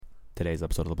Today's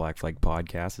episode of the Black Flag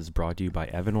Podcast is brought to you by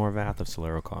Evan Orvath of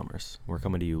Solero Commerce. We're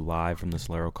coming to you live from the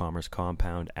Solero Commerce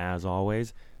compound. As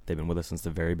always, they've been with us since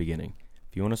the very beginning.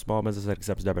 If you own a small business that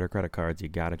accepts debit or credit cards, you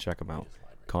gotta check them out.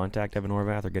 Contact Evan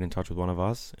Orvath or get in touch with one of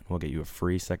us, and we'll get you a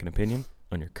free second opinion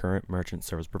on your current merchant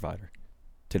service provider.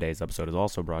 Today's episode is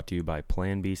also brought to you by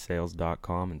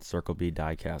PlanBSales.com and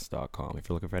CircleBDiecast.com. If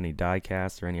you're looking for any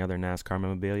diecasts or any other NASCAR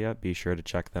memorabilia, be sure to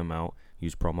check them out.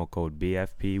 Use promo code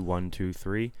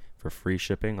BFP123 for free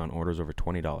shipping on orders over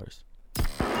 $20.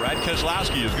 Brad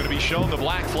Keselowski is going to be shown the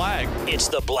black flag. It's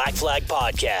the Black Flag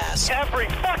Podcast. Every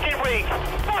fucking week.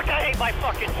 Fuck, I hate my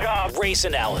fucking job. Race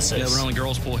analysis. Yeah, but only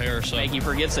girls pull hair, so. He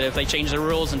forgets that if they changed the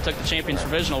rules and took the champion's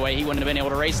provisional away, he wouldn't have been able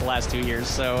to race the last 2 years.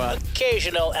 So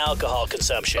occasional alcohol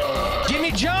consumption.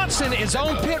 Jimmy Johnson is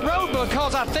on pit road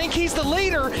because I think he's the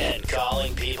leader. And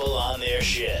calling people on their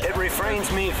shit. It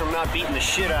refrains me from not beating the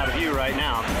shit out of you right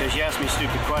now because you asked me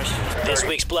stupid questions. This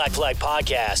week's Black Flag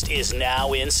Podcast is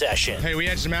now in session. Hey, we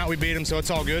edged him out, we beat him, so it's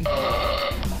all good. All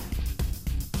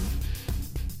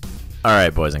right,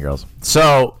 boys and girls.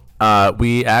 So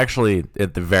we actually,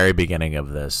 at the very beginning of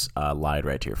this, lied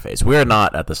right to your face. We are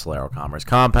not at the Solero Commerce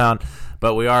compound,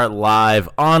 but we are live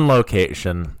on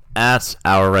location at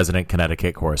our resident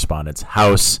Connecticut correspondent's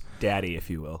house. Daddy, if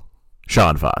you will.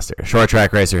 Sean Foster, short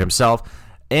track racer himself.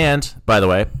 And, by the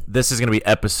way, this is going to be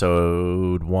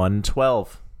episode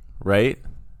 112, right?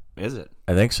 Is it?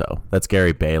 I think so. That's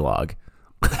Gary Baylog.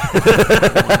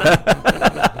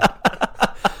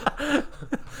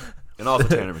 And also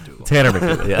Tanner McDougal. Tanner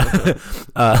McDougal,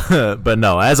 yeah. But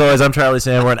no, as always, I'm Charlie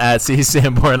Sanborn at C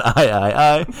Sanborn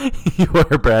III. You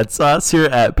are Brad Sauce here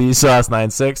at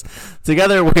BSauce96.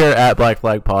 Together, we're at Black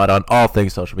Flag Pod on all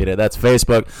things social media. That's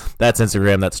Facebook, that's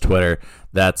Instagram, that's Twitter.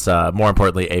 That's, more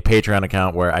importantly, a Patreon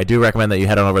account where I do recommend that you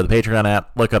head on over to the Patreon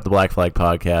app, look up the Black Flag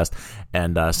Podcast,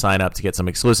 and sign up to get some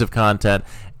exclusive content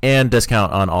and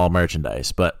discount on all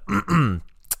merchandise. But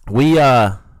we're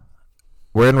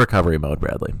in recovery mode,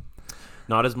 Bradley.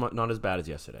 Not as bad as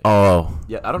yesterday. Oh,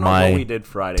 yeah. I don't know what we did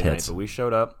Friday night, tits. but we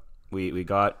showed up. We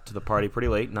got to the party pretty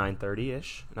late,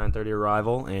 9:30ish, 9:30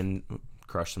 arrival, and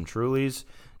crushed some Trulies.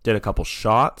 Did a couple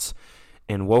shots,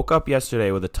 and woke up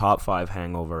yesterday with a top 5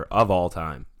 hangover of all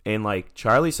time. And like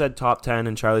Charlie said, top 10,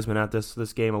 and Charlie's been at this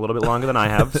game a little bit longer than I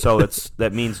have, so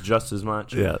that means just as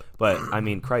much. Yeah. But I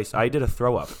mean, Christ, I did a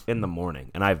throw up in the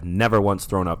morning, and I've never once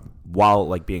thrown up while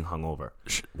like being hungover.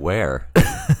 Where?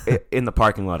 In the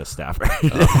parking lot of Stafford.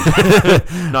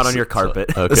 Not on your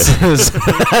carpet. Okay.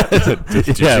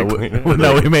 Yeah, we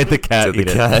made the cat eat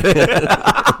it.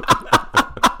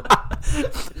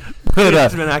 But,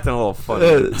 She's been acting a little funny.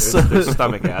 There's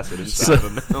stomach acid inside of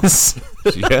him now.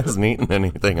 She hasn't eaten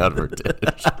anything out of her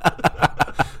dish.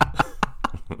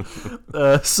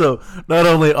 So not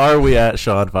only are we at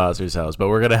Sean Foster's house, but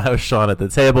we're gonna have Sean at the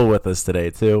table with us today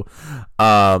too.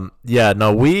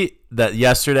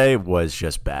 Yesterday was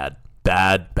just bad.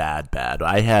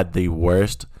 I had the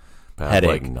worst headache.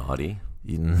 Like naughty.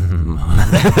 It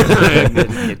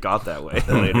got that way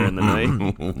later in the night.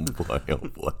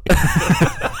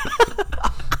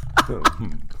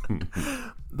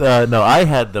 No, I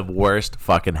had the worst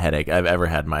fucking headache I've ever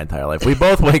had in my entire life. We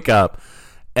both wake up,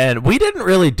 and we didn't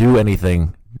really do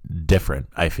anything different,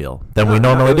 I feel, than we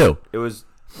normally do. It was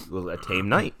a tame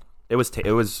night. It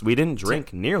was. We didn't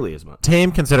drink nearly as much.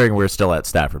 Tame, considering we're still at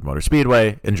Stafford Motor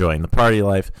Speedway, enjoying the party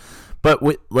life. But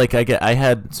I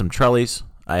had some Trellies.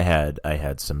 I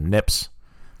had some nips.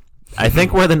 I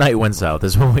think where the night went south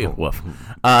is when we woof.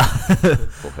 I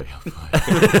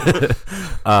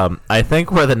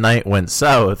think where the night went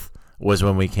south was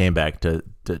when we came back to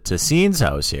Scene's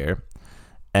house here,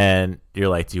 and you're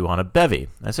like, "Do you want a bevy?"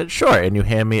 I said, "Sure," and you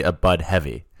hand me a Bud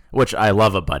Heavy, which I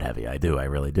love a Bud Heavy. I do, I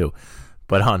really do.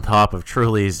 But on top of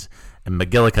Truly's and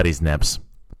McGillicuddy's nips,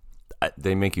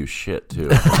 they make you shit too.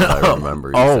 I remember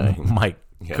you saying. Oh my.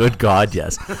 Yeah. Good God,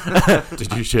 yes.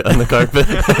 Did you shit on the carpet?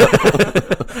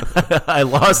 I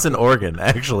lost an organ,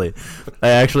 actually.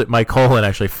 My colon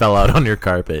actually fell out on your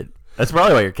carpet. That's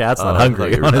probably why your cat's not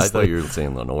hungry, honestly. I thought you were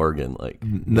saying an organ, like...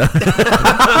 No.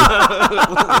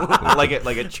 like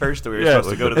at church that we were supposed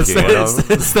to go to the piano.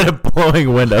 Instead of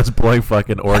blowing wind, I was blowing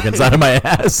fucking organs out of my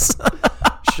ass.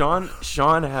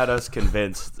 Sean had us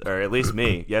convinced, or at least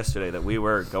me, yesterday that we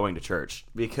were going to church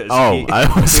because I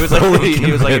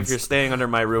was like, if you're staying under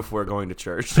my roof, we're going to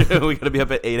church. We got to be up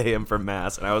at 8 a.m. for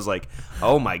mass, and I was like,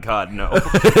 oh my God, no!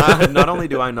 Not only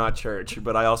do I not church,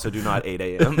 but I also do not 8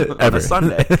 a.m. on a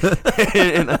Sunday.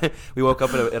 We woke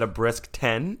up at a brisk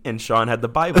 10, and Sean had the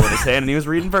Bible in his hand, and he was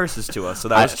reading verses to us. So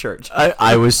that was church.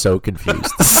 I was so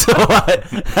confused. So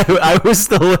I was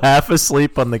still half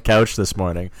asleep on the couch this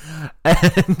morning,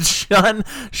 and And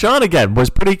Sean again was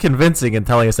pretty convincing in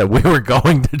telling us that we were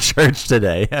going to church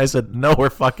today. I said, no, we're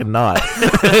fucking not.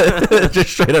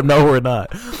 Just straight up, no, we're not.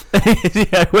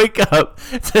 I wake up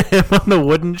to him on the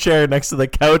wooden chair next to the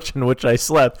couch in which I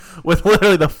slept with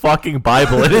literally the fucking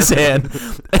Bible in his hand.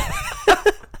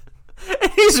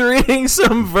 And he's reading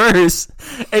some verse,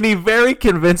 and he very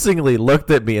convincingly looked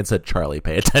at me and said, Charlie,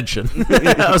 pay attention.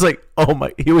 I was like, oh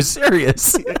my, he was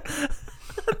serious.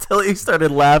 Until he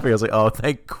started laughing. I was like, oh,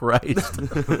 thank Christ.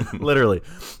 Literally.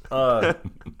 But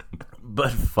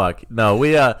fuck. No,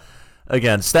 we,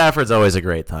 again, Stafford's always a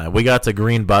great time. We got to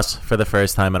green bus for the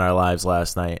first time in our lives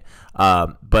last night.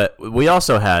 But we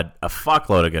also had a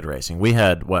fuckload of good racing. We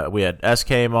had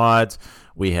SK mods.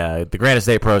 We had the Granite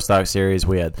State Pro Stock Series.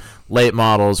 We had late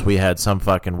models. We had some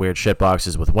fucking weird shit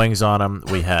boxes with wings on them.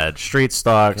 We had street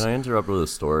stocks. Can I interrupt with a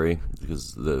story?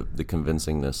 Because the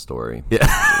convincingness story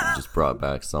just brought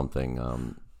back something.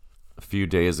 A few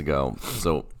days ago,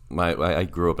 so I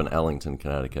grew up in Ellington,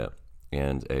 Connecticut,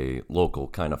 and a local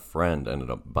kind of friend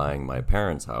ended up buying my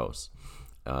parents' house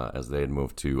as they had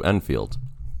moved to Enfield.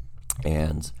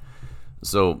 And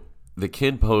so the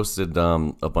kid posted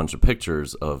a bunch of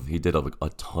pictures of, he did a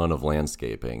ton of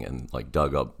landscaping and like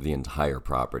dug up the entire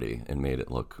property and made it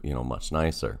look, much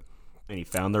nicer. And he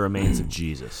found the remains of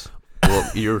Jesus. Well,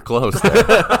 you're close there.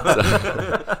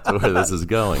 to where this is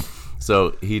going.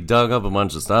 So he dug up a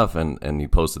bunch of stuff and he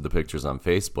posted the pictures on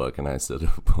Facebook, and I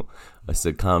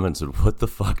commented, what the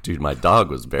fuck, dude, my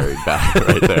dog was buried back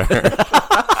right there.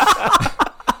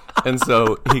 And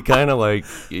so he kind of like,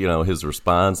 his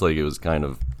response, like it was kind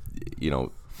of,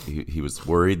 he was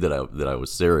worried that I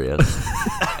was serious,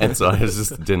 and so I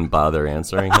just didn't bother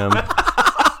answering him.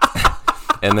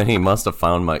 And then he must have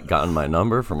gotten my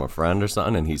number from a friend or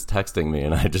something, and he's texting me,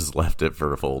 and I just left it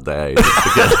for a full day.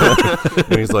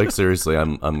 And he's like, seriously,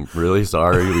 I'm really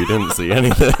sorry, we didn't see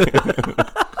anything.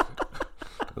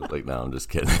 I was like, no, I'm just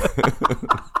kidding.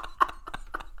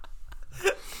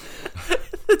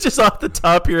 Just off the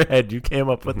top of your head, you came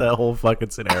up with that whole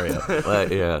fucking scenario.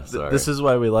 Yeah, sorry. This is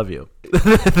why we love you.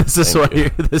 This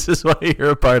is why you're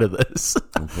a part of this.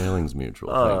 Feelings mutual.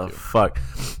 Oh, thank you. fuck.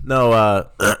 No,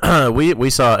 we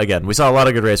saw a lot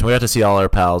of good racing. We got to see all our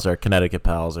pals, our Connecticut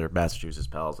pals, our Massachusetts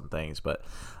pals and things, but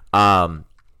I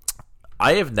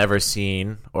have never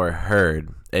seen or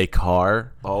heard a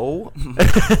car. Oh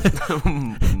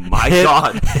my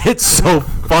God. It's so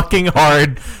fucking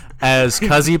hard. As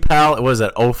Cuzzy Pal, what was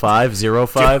that, 05?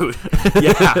 Dude,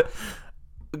 yeah.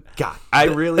 God, I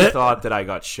really thought that I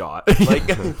got shot. Like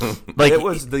it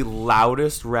was the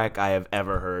loudest wreck I have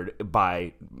ever heard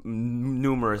by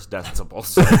numerous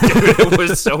decibels. Dude, it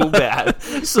was so bad.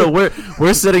 So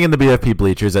we're sitting in the BFP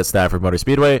bleachers at Stafford Motor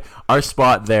Speedway. Our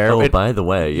spot there. Oh, by the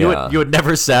way, yeah. You had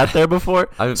never sat there before?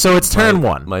 So it's turn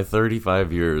one. My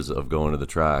 35 years of going to the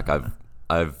track,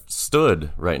 I've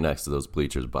stood right next to those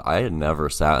bleachers, but I had never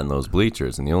sat in those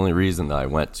bleachers. And the only reason that I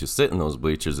went to sit in those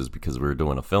bleachers is because we were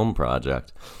doing a film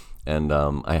project. And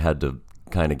I had to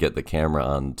kind of get the camera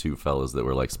on two fellas that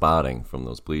were like spotting from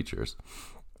those bleachers.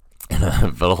 And I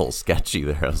felt a little sketchy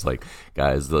there. I was like,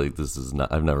 guys, like this is not,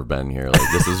 I've never been here.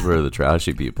 Like this is where the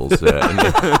trashy people sit.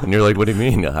 And you're like, what do you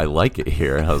mean? I like it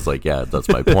here. And I was like, yeah, that's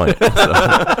my point. So,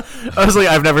 I was like,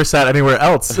 I've never sat anywhere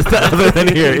else other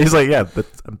than here. He's like, yeah,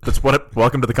 that's what.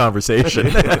 Welcome to the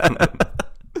conversation.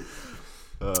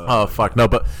 Oh fuck no!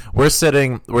 But we're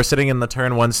sitting in the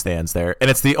turn one stands there, and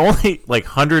it's the only like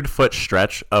 100-foot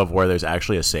stretch of where there's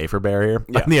actually a safer barrier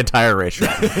on the entire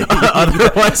racetrack.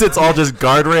 Otherwise, it's all just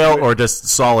guardrail or just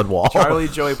solid wall. Charlie,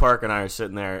 Joey Park, and I are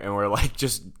sitting there, and we're like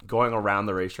just going around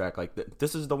the racetrack like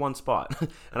this is the one spot.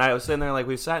 And I was sitting there like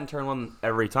we've sat in turn one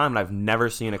every time, and I've never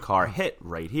seen a car hit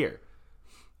right here.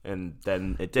 And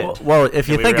then it did. Well, if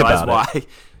you think about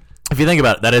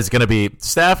it, that is going to be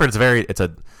Stafford. It's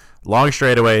a long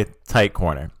straightaway, tight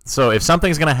corner. So if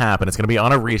something's going to happen, it's going to be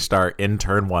on a restart in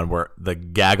turn one where the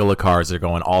gaggle of cars are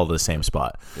going all to the same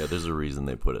spot. Yeah, there's a reason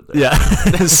they put it there. Yeah.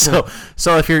 so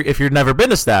if you've never been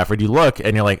to Stafford, you look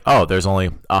and you're like, oh, there's only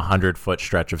 100-foot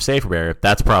stretch of safer barrier.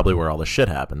 That's probably where all the shit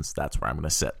happens. That's where I'm going to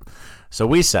sit. So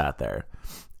we sat there,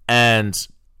 and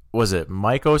was it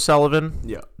Mike O'Sullivan?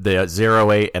 Yeah. The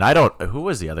 08, and who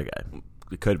was the other guy?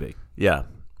 It could be. Yeah,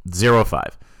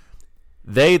 05.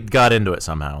 They got into it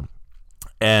somehow,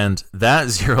 and that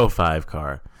 05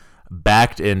 car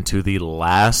backed into the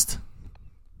last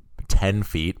 10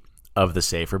 feet of the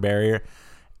safer barrier,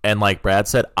 and like Brad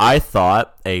said, I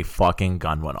thought a fucking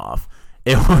gun went off.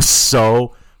 It was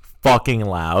so fucking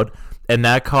loud, and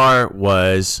that car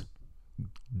was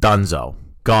donezo.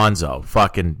 gonzo,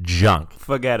 fucking junk.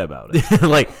 Forget about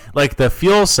it. like the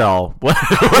fuel cell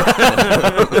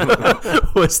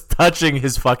was touching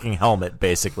his fucking helmet,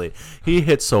 basically. He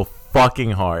hit so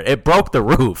fucking hard. It broke the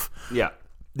roof. Yeah.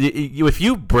 If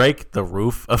you break the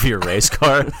roof of your race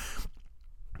car,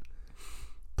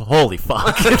 holy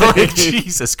fuck. Like,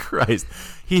 Jesus Christ.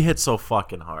 He hit so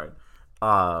fucking hard.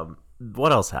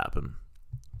 What else happened?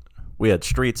 We had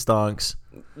street stonks.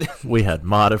 We had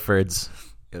Modifords.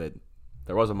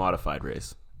 There was a modified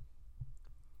race.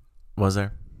 Was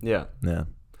there? Yeah. Yeah.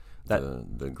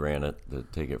 The Granite, the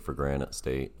Take It for Granite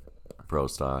State Pro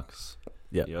Stocks.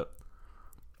 Yeah. Yep.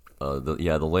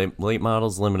 The late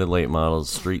models, limited late models,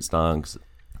 street stonks,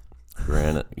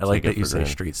 Granite. I like that you say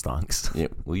Granite. street stonks. Yeah,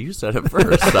 well, you said it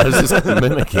first. I was just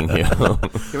mimicking you.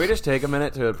 Can we just take a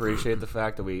minute to appreciate the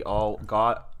fact that we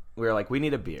were like, we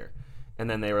need a beer. And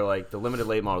then they were like, the limited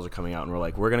late models are coming out, and we're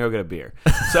like, we're gonna go get a beer.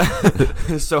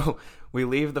 So we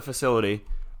leave the facility,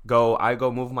 I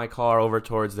go move my car over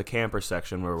towards the camper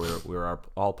section where we were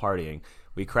all partying.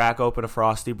 We crack open a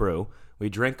Frosty brew, we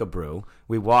drink a brew,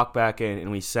 we walk back in,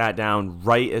 and we sat down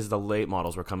right as the late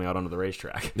models were coming out onto the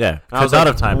racetrack. Yeah, I was out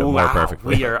like, of time to wow, work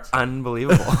perfectly. We are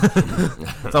unbelievable.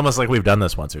 It's almost like we've done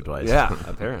this once or twice. Yeah,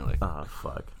 apparently. Oh,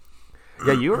 fuck.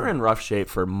 Yeah, you were in rough shape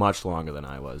for much longer than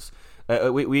I was.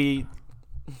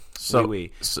 So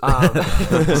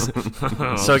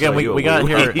again, we got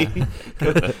here.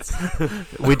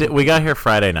 We got here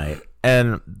Friday night,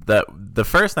 and the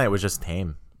first night was just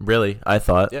tame. Really, I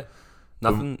thought. Yeah.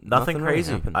 Nothing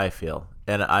crazy. Really I feel,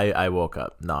 and I woke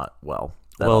up not well.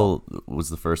 Was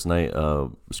the first night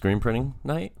screen printing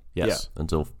night? Yes,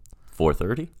 until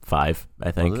 4:30, 5,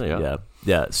 I think. Was it?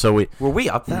 Yeah. So were we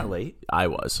up that late? I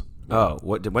was. Oh,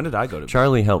 when did I go to bed?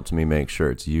 Charlie helped me make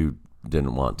shirts. You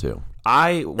didn't want to.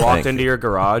 I walked into your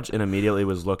garage and immediately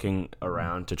was looking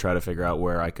around to try to figure out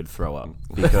where I could throw up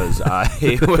because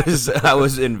I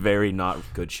was in very not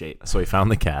good shape. So we found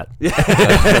the cat.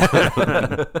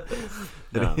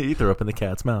 No. He threw up in the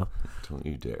cat's mouth. Don't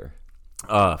you dare.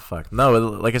 Oh, fuck. No,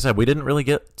 like I said, we didn't really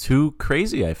get too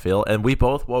crazy, I feel. And we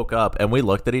both woke up and we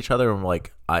looked at each other and were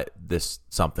like,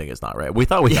 something is not right. We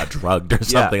thought we got drugged or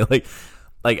something.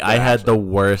 Like I had the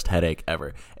worst headache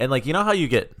ever. And like, you know how you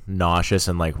get nauseous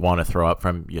and like want to throw up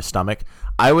from your stomach?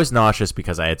 I was nauseous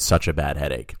because I had such a bad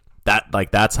headache.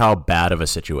 That's how bad of a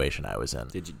situation I was in.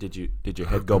 Did your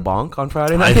head go bonk on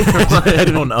Friday night? I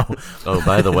don't know. Oh,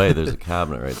 by the way, there's a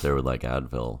cabinet right there with like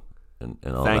Advil and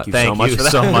all Thank that. you Thank so much you for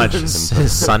that. so much.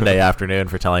 Sunday afternoon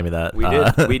for telling me that.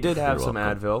 We did have some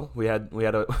welcome. Advil. We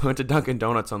went to Dunkin'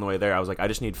 Donuts on the way there. I was like, I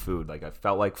just need food. Like I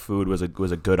felt like food was a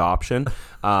good option.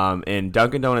 And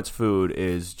Dunkin' Donuts food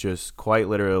is just quite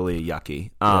literally yucky.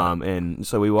 And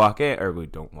so we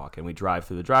don't walk in. We drive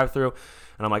through the drive-through,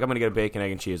 and I'm like, I'm gonna get a bacon,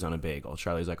 egg, and cheese on a bagel.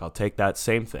 Charlie's like, I'll take that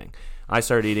same thing. I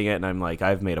started eating it, and I'm like,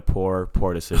 I've made a poor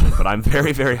decision, but I'm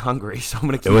very, very hungry, so I'm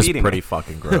gonna keep eating it. It was pretty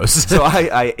fucking gross. So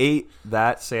I ate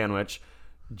that sandwich,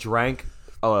 drank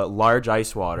a large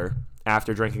ice water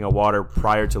after drinking a water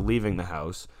prior to leaving the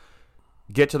house,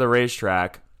 get to the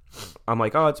racetrack. I'm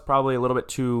like, oh, it's probably a little bit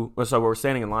too... So we're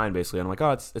standing in line, basically, and I'm like,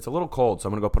 oh, it's a little cold, so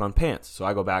I'm going to go put on pants. So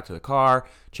I go back to the car,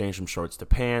 change from shorts to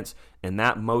pants, and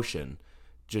that motion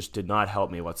just did not help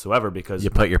me whatsoever because... You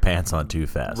put your pants on too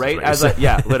fast.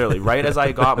 Literally, right as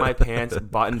I got my pants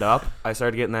buttoned up, I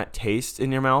started getting that taste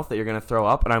in your mouth that you're going to throw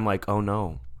up, and I'm like, oh,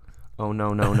 no. Oh,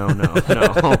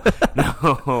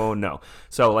 no.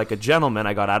 So like a gentleman,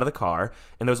 I got out of the car,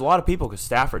 and there was a lot of people because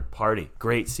Stafford party,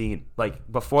 great scene.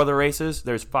 Like before the races,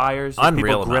 there's fires, there's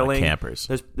Unreal people grilling, amount of campers.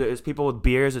 There's people with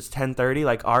beers. It's 10:30,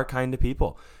 like our kind of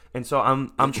people. And so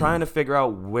I'm trying to figure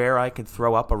out where I can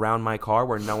throw up around my car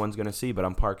where no one's gonna see, but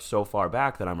I'm parked so far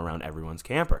back that I'm around everyone's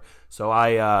camper. So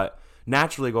I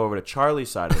naturally go over to Charlie's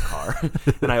side of the car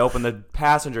and I open the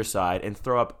passenger side and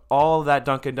throw up all of that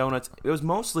Dunkin' Donuts. It was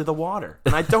mostly the water,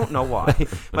 and I don't know why.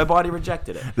 My body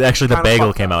rejected it. Actually, the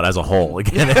bagel came out as a whole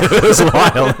again. It was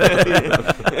wild.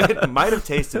 It might have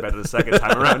tasted better the second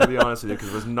time around, to be honest with you, because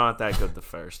it was not that good the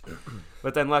first.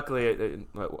 But then luckily,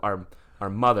 our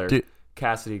mother... Dude.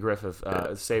 Cassidy Griffith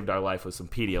saved our life with some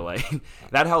Pedialyte.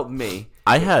 That helped me.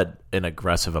 I had an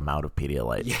aggressive amount of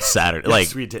Pedialyte Saturday.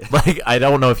 Yes, we did. Like, I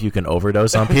don't know if you can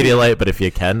overdose on Pedialyte, but if you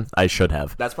can, I should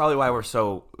have. That's probably why we're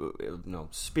so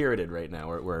spirited right now.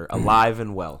 We're alive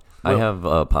and well. I have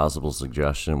a possible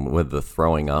suggestion with the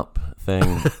throwing up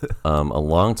thing. A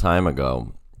long time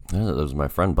ago, it was my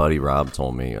friend Buddy Rob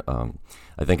told me.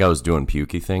 I think I was doing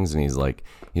pukey things, and he's like,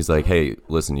 hey,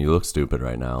 listen, you look stupid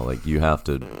right now. Like you have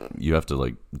to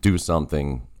like do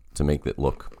something to make it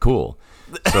look cool.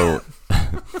 So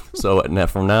So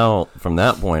from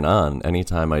that point on,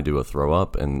 anytime I do a throw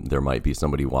up and there might be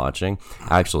somebody watching,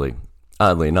 actually,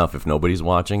 oddly enough, if nobody's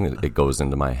watching, it goes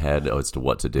into my head as to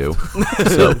what to do.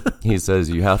 So he says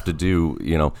you have to do,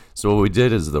 so what we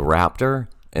did is the raptor,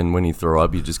 and when you throw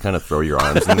up, you just kind of throw your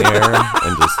arms in the air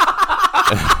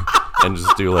and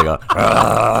just do like a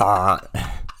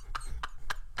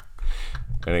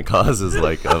and it causes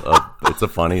like it's a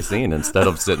funny scene. Instead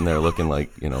of sitting there looking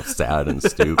like, sad and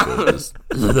stupid, just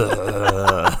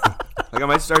Like I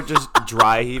might start just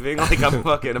dry heaving like I'm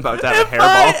fucking about to have a hairball.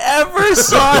 I ever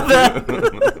saw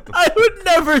that, I would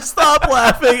never stop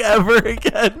laughing ever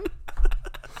again.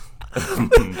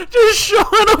 Just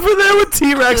Sean over there with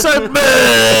T-Rex.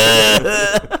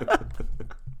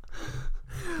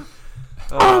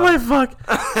 Oh my fuck!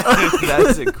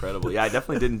 That's incredible. Yeah, I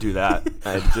definitely didn't do that.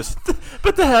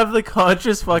 But to have the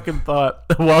conscious fucking thought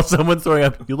while someone's throwing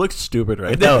up, you look stupid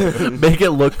right now. Make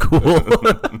it look cool.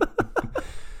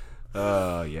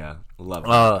 Oh yeah, love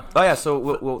it. So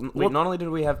not only did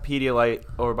we have Pedialyte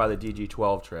over by the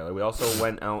DG12 trailer, we also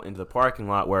went out into the parking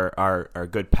lot where our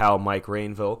good pal Mike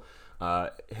Rainville,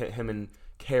 him and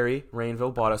Carrie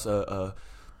Rainville bought us a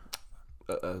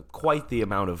quite the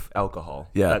amount of alcohol.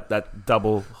 Yeah, that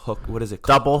double hook. What is it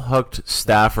called? Double hooked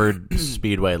Stafford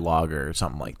Speedway Lager or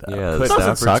something like that. Yeah, the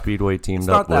Stafford Speedway teamed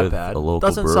up with a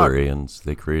local brewery and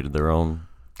they created their own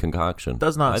concoction.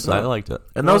 Does not I liked it.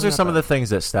 And those are some of the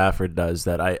things that Stafford does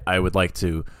that I would like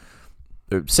to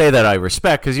say that I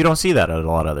respect, because you don't see that at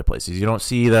a lot of other places. You don't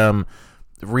see them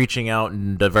reaching out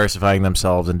and diversifying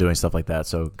themselves and doing stuff like that.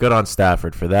 So good on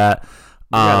Stafford for that.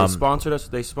 Yeah,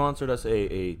 they sponsored us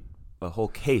a whole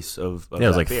case of it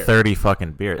was like beer. 30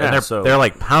 fucking beers. Yeah, and they're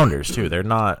like pounders too. They're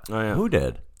not. Oh, yeah. Who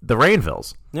did? The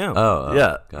Rainvilles. Yeah. Oh,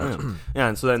 yeah. Gotcha. Yeah,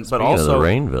 and so then, Speaking but also of the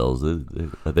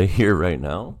Rainvilles, are they here right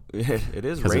now? It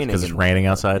is raining because it's raining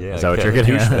outside. Yeah, Is that what you're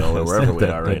getting at? or wherever we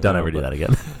are right Don't now, ever do that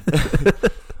again.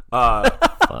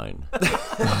 Fine.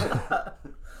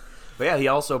 But yeah, he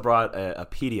also brought a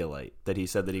Pedialyte that he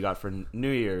said that he got for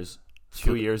New Year's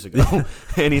 2 years ago.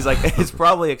 And he's like, it's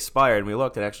probably expired. And we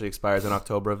looked, it actually expires in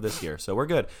October of this year. So we're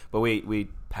good. But we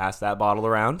passed that bottle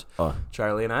around,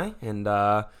 Charlie and I. And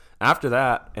after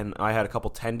that, and I had a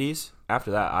couple tendies.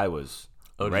 After that, I was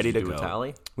ready to go. A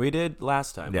tally? We did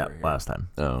last time. Yeah, we were here. last time.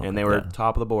 Oh, And they were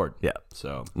top of the board. Yeah.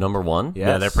 So number one? Yes.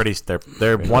 Yeah, they're pretty.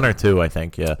 They're one or two, I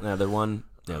think. Yeah. Yeah, they're one.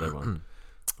 Yeah, they're one.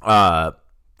 I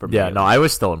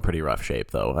was still in pretty rough shape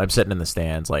though. I'm sitting in the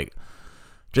stands, like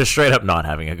just straight up not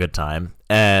having a good time.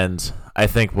 And I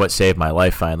think what saved my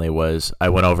life finally was I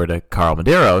went over to Carl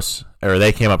Medeiros, or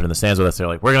they came up in the stands with us. They're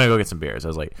like, "We're gonna go get some beers." I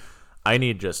was like, "I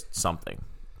need just something.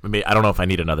 I mean, I don't know if I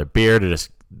need another beer to just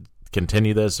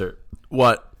continue this or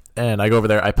what." And I go over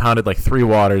there. I pounded like 3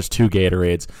 waters, 2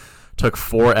 Gatorades, took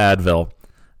 4 Advil,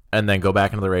 and then go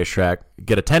back into the racetrack,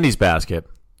 get a tendies basket.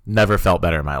 Never felt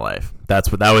better in my life. That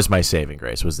was my saving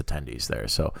grace, was the tendies there.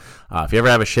 So if you ever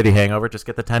have a shitty hangover, just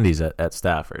get the tendies at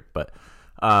Stafford. But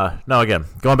no, again,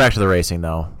 going back to the racing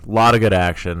though, a lot of good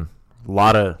action, a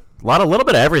little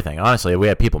bit of everything. Honestly, we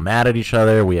had people mad at each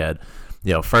other. We had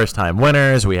first time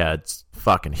winners. We had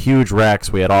fucking huge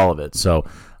wrecks. We had all of it. So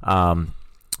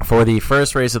for the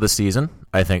first race of the season,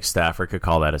 I think Stafford could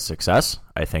call that a success.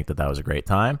 I think that was a great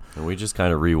time. And we just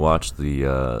kind of rewatched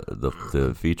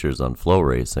the features on Flow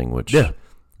Racing, which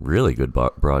really good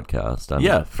broadcast. I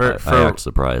act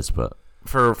surprised, but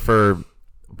for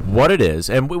what it is,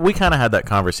 and we kind of had that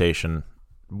conversation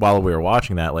while we were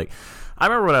watching that. Like, I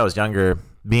remember when I was younger,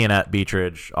 being at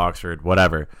Beechridge, Oxford,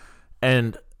 whatever,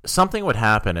 and something would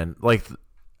happen, and like,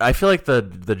 I feel like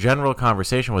the general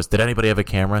conversation was, did anybody have a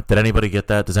camera? Did anybody get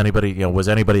that? Does anybody, was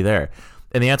anybody there?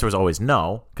 And the answer was always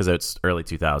no, because it's early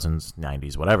 2000s,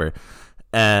 90s, whatever.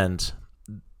 And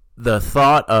the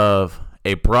thought of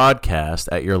a broadcast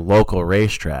at your local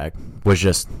racetrack was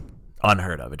just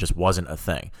unheard of. It just wasn't a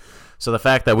thing. So the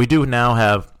fact that we do now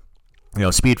have,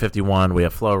 Speed 51, we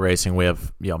have Flow Racing, we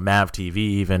have, Mav TV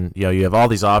even, you have all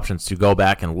these options to go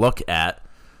back and look at,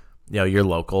 your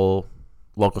local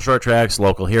short tracks,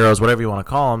 local heroes, whatever you want to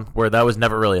call them, where that was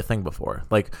never really a thing before.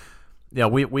 Like,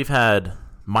 we've had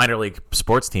minor league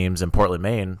sports teams in Portland,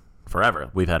 Maine forever.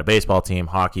 We've had a baseball team,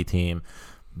 hockey team,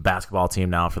 basketball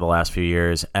team now for the last few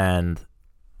years, and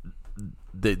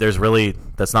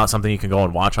that's not something you can go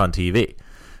and watch on TV.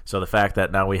 So the fact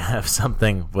that now we have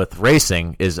something with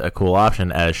racing is a cool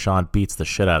option, as Sean beats the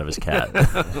shit out of his cat.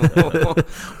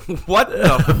 What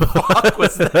the fuck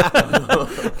was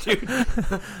that? Dude,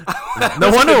 no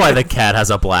wonder why the cat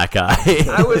has a black eye.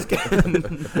 I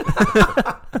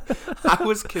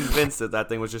was convinced that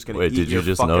thing was just going to eat Wait, did you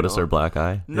just notice her black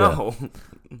eye? No.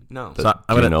 No. So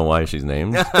Do you know why she's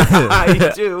named?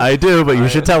 I do. I do, but you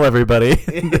should tell everybody.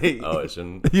 Oh, I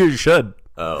shouldn't. You should.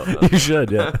 Oh, okay. You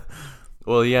should. Yeah.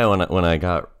 Well, yeah. When I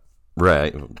got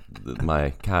Ray,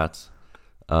 my cat,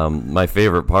 my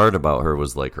favorite part about her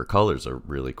was like her colors are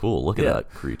really cool. Look at that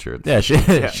creature. It's, She's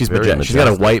very majestic. She's got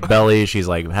a majestic. white belly. She's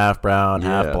like half brown,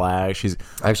 half Yeah. black. She's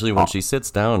Actually, when she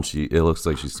sits down, it looks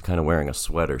like she's kind of wearing a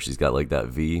sweater. She's got like that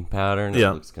V pattern. Yeah.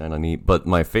 It looks kind of neat. But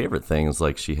my favorite thing is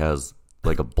like she has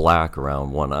like a black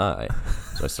around one eye.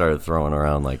 So I started throwing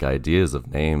around like ideas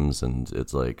of names, and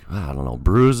it's like, I don't know,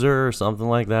 Bruiser or something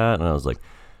like that. And I was like,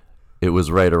 it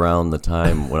was right around the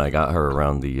time when I got her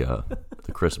around the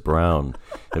Chris Brown.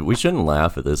 And we shouldn't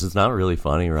laugh at this. It's not really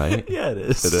funny, right? Yeah, it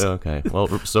is. It is? Okay. Well,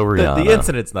 so Rihanna. The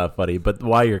incident's not funny, but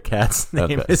why your cat's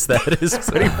name Okay. is that is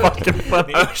pretty fucking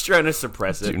funny. I was trying to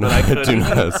suppress it, Do but I not, couldn't. do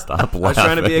not stop laughing. I was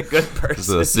trying to be a good This is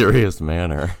person. a serious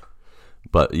manner.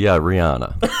 But yeah,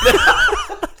 Rihanna.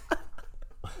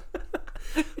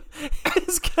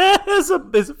 His cat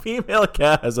his female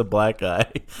cat has a black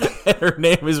eye, and her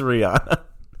name is Rihanna.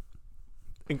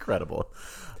 Incredible.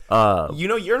 You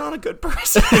know, you're not a good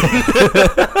person.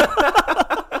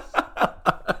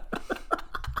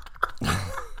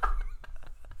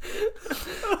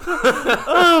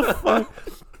 Oh fuck.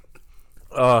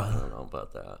 I don't know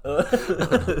about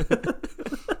that.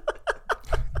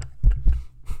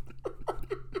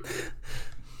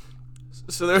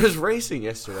 So there was racing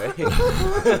yesterday.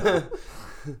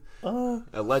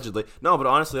 Allegedly. No, but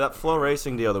honestly, that Flow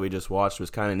Racing deal that we just watched was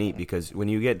kind of neat because when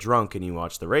you get drunk and you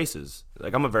watch the races,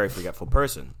 like I'm a very forgetful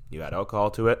person. You add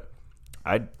alcohol to it.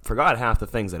 I forgot half the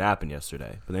things that happened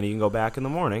yesterday. But then you can go back in the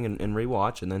morning and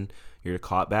rewatch, and then you're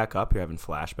caught back up. You're having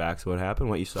flashbacks of what happened,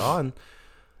 what you saw, and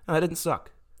that didn't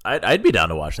suck. I'd be down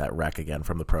to watch that wreck again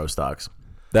from the pro stocks.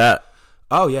 That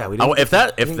Oh, yeah. We didn't if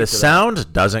didn't the get to that.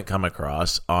 sound doesn't come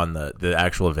across on the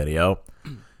actual video,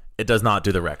 it does not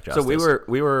do the wreck justice. So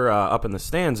we were up in the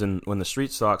stands, and when the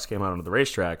street stocks came out onto the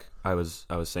racetrack, I was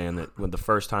saying that when the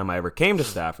first time I ever came to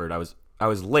Stafford, I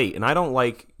was late, and I don't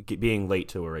like being late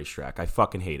to a racetrack. I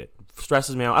fucking hate it.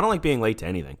 Stresses me out. I don't like being late to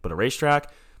anything, but a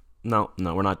racetrack, no,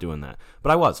 we're not doing that.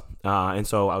 But I was, and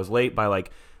so I was late by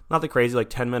like not the crazy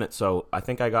 10 minutes. So I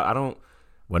think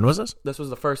When was this? This was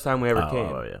the first time we ever came.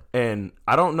 Oh, yeah. And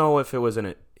I don't know if it was in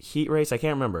a heat race. I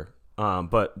can't remember.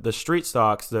 But the street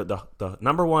stocks, the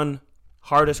number one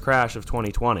hardest crash of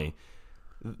 2020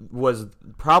 was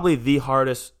probably the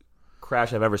hardest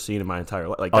crash I've ever seen in my entire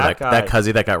life. Like that guy, that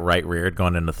Cuzzy that got right reared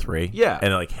going into 3. Yeah.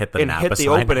 And it hit the and Napa hit the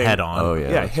sign opening head on. Oh, yeah.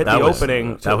 Yeah, hit That the was-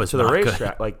 opening that was to the not good.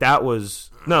 racetrack. Like that was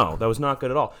not good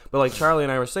at all. But like Charlie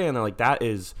and I were saying, that like that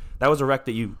was a wreck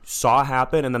that you saw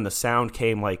happen, and then the sound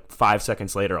came like 5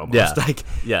 seconds later almost. Yeah. Like,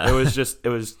 Yeah. It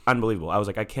was unbelievable. I was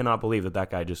like, I cannot believe that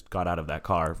guy just got out of that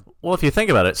car. Well, if you think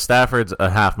about it, Stafford's a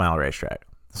half-mile racetrack.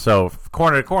 So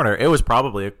corner to corner, it was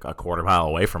probably a quarter mile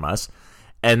away from us.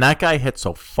 And that guy hit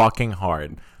so fucking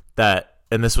hard that,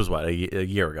 and this was what, a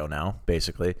year ago now,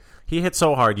 basically. He hit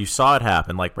so hard, you saw it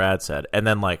happen, like Brad said. And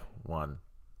then 1,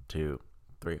 2,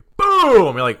 3,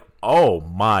 boom! You're like, oh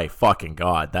my fucking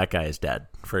God, that guy is dead,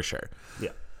 for sure. Yeah.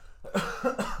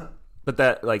 But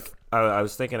that, like, I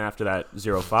was thinking after that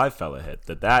 0-5 fella hit,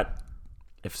 that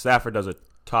if Stafford does a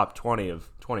top 20 of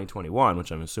 2021,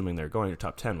 which I'm assuming they're going to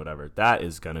top 10, whatever, that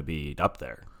is going to be up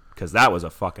there. Because that was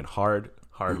a fucking hard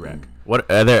wreck. What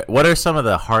are some of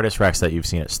the hardest wrecks that you've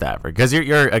seen at Stafford? Because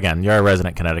you're a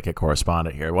resident Connecticut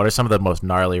correspondent here. What are some of the most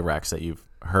gnarly wrecks that you've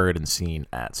heard and seen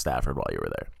at Stafford while you were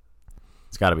there?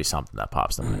 It's got to be something that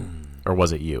pops them in. Or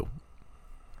was it you?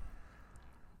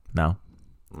 No?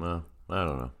 No, I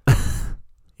don't know.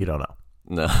 You don't know.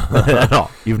 No. At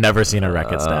all. You've never seen a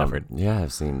wreck at Stafford. Yeah,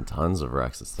 I've seen tons of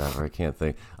wrecks at Stafford. I can't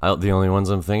think. The only ones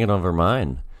I'm thinking of are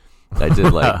mine. I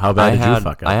did like. How bad did you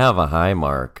fuck up? I have a high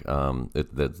mark.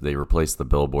 That they replaced the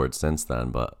billboard since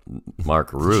then, but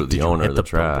Mark Root, Did the you owner hit of the the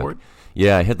track. billboard?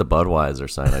 Yeah, I hit the Budweiser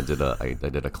sign. I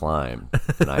did a climb,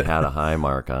 and I had a high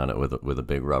mark on it with a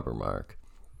big rubber mark.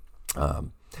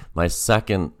 My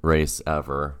second race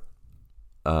ever,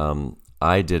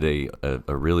 I did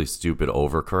a really stupid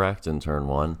overcorrect in turn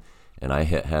 1, and I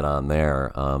hit head on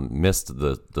there. Missed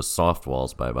the soft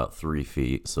walls by about 3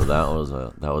 feet, so that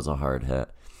was a hard hit.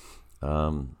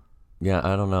 Yeah,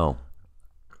 I don't know.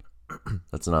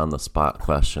 That's an on the spot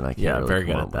question. I can't. Really very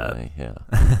come good up at with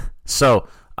that. any. Yeah. So,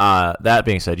 that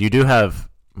being said, you do have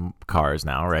cars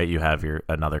now, right? You have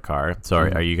another car. So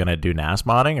are you gonna do NAS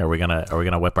modding? Are we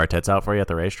gonna whip our tits out for you at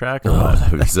the racetrack? Or what?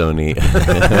 That would be so neat.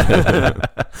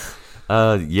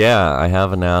 Yeah, I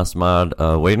have a NAS mod.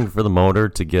 Waiting for the motor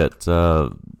to get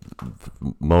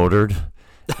motored,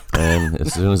 and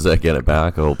as soon as I get it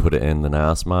back, I'll put it in the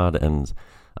NAS mod. And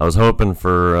I was hoping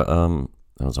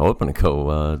to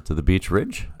go to the Beach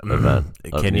Ridge event.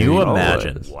 Can you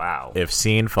imagine Wow. if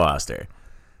Sean Foster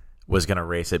was going to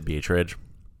race at Beach Ridge?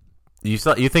 You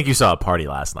think you saw a party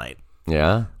last night?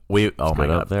 Yeah. Oh my good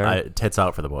up god! there. Tits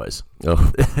out for the boys.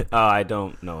 Oh. I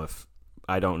don't know if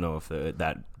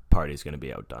that party's going to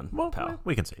be outdone. Well, pal.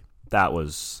 we can see. That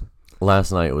was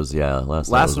Last night was last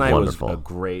night wonderful. was a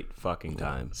great fucking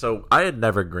time. So I had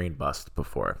never green bussed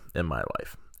before in my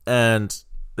life, and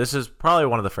this is probably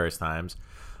one of the first times,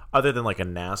 other than like a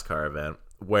NASCAR event,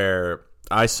 where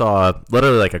I saw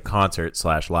literally like a concert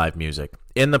 / live music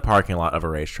in the parking lot of a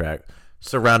racetrack,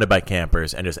 surrounded by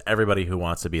campers and just everybody who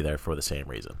wants to be there for the same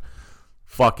reason.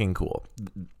 Fucking cool.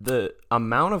 The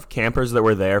amount of campers that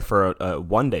were there for a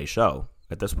one-day show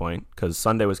at this point, because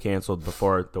Sunday was canceled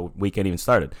before the weekend even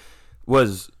started,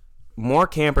 was more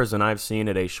campers than I've seen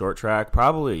at a short track,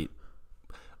 probably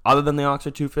other than the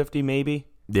Oxford 250, maybe.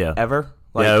 Yeah. Ever.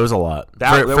 Yeah, it was a lot.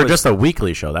 For just a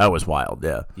weekly show, that was wild,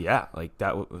 yeah. Yeah, like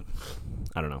that.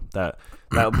 I don't know. That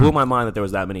blew my mind that there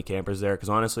was that many campers there. Because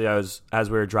honestly, as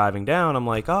we were driving down, I'm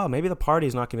like, oh, maybe the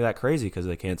party's not gonna be that crazy because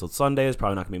they canceled Sunday. There's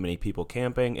probably not gonna be many people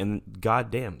camping. And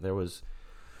goddamn, there was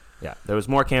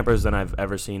more campers than I've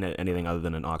ever seen at anything other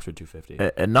than an Oxford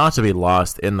 250. And not to be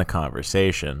lost in the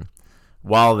conversation,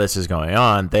 while this is going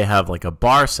on, they have like a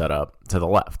bar set up to the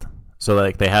left. So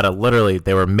like they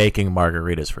were making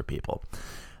margaritas for people.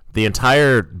 The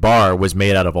entire bar was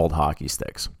made out of old hockey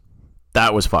sticks.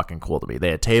 That was fucking cool to me.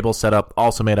 They had tables set up,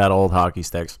 also made out of old hockey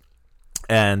sticks.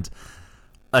 And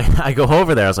I go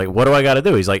over there. I was like, what do I got to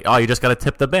do? He's like, oh, you just got to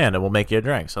tip the band and we'll make you a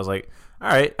drink. So I was like, all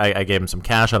right. I gave him some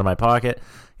cash out of my pocket.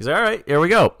 He's like, all right, here we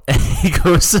go. And he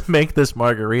goes to make this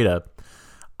margarita.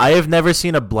 I have never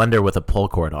seen a blender with a pull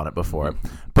cord on it before,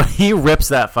 but he rips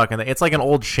that fucking thing. It's like an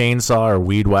old chainsaw or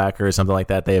weed whacker or something like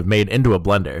that they have made into a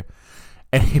blender,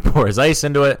 and he pours ice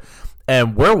into it,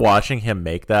 and we're watching him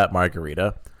make that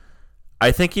margarita.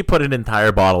 I think he put an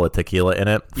entire bottle of tequila in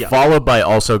it, followed by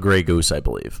also Grey Goose, I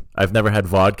believe. I've never had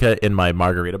vodka in my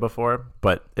margarita before,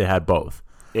 but it had both.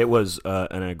 It was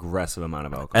an aggressive amount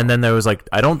of alcohol. And then there was like,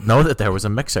 I don't know that there was a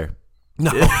mixer.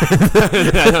 No.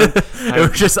 It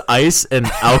was just ice and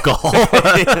alcohol.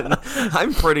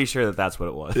 I'm pretty sure that's what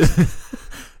it was.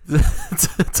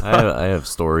 I have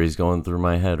stories going through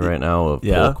my head right now of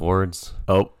pull cords.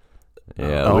 Oh.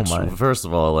 Yeah, first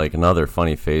of all, like another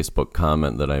funny Facebook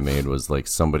comment that I made was like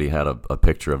somebody had a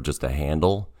picture of just a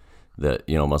handle that,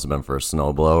 must have been for a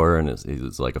snowblower, and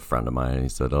he's like a friend of mine, and he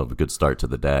said, oh, good start to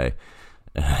the day.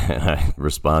 And I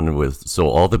responded with, so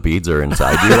all the beads are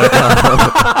inside you right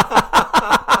now?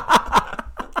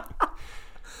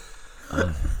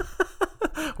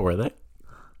 Were they?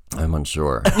 I'm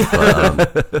unsure.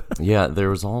 But, yeah, there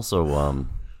was also, I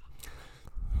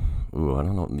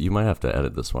don't know. You might have to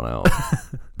edit this one out.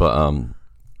 But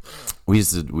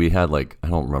we had like, I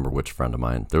don't remember which friend of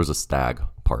mine. There was a stag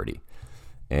party,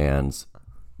 and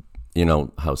you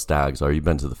know how stags are. You've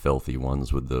been to the filthy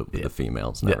ones with the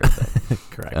females and everything.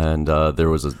 Correct. And there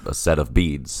was a set of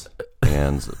beads,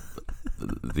 and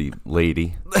the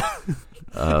lady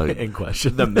in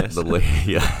question, the lady,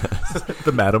 yes,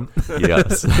 the madam,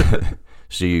 yes,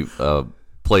 she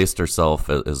placed herself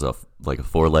as a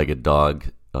four-legged dog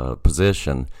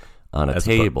position on a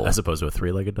table, as opposed to a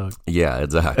three-legged dog. Yeah,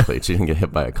 exactly. She didn't get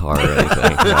hit by a car or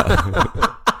anything.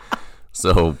 Yeah.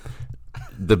 So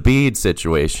the bead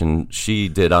situation she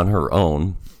did on her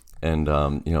own, and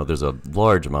there's a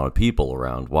large amount of people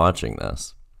around watching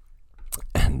this,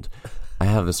 and I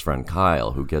have this friend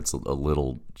Kyle who gets a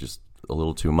little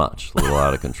too much, a little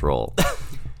out of control.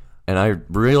 And I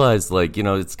realized,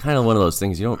 it's kind of one of those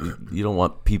things you don't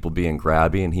want people being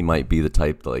grabby, and he might be the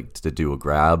type to do a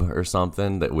grab or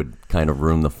something that would kind of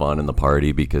ruin the fun in the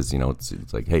party because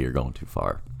it's like, hey, you're going too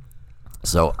far.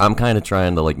 So I'm kind of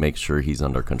trying to make sure he's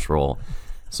under control.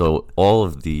 So all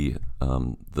of the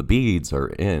beads are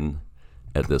in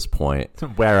at this point.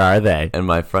 Where are they? And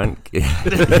my friend,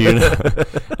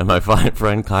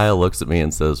 friend Kyle looks at me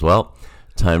and says, "Well,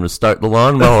 time to start the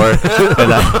lawnmower."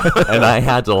 and I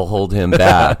had to hold him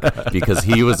back because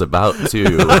he was about to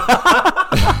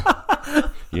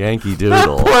Yankee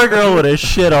Doodle. That poor girl would have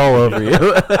shit all over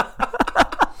you.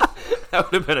 That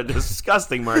would have been a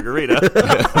disgusting margarita.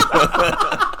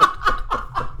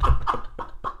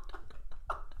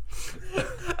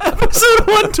 Episode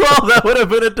 112, that would have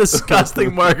been a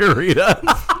disgusting margarita.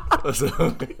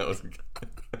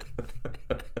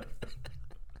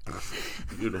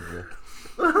 Beautiful.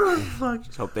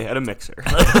 Just hope they had a mixer.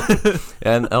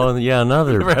 And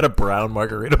another. Never had a brown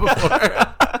margarita before.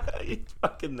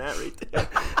 Fucking that right there.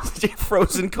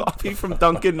 Frozen coffee from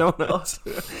Dunkin' Donuts.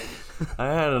 I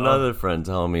had another friend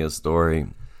tell me a story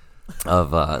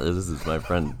of this is my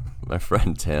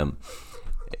friend Tim.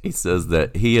 He says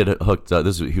that he had hooked up.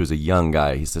 He was a young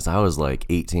guy. He says I was like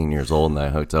 18 years old and I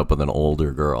hooked up with an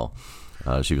older girl.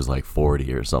 She was like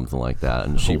 40 or something like that,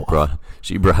 and she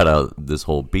brought out this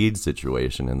whole bead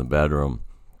situation in the bedroom.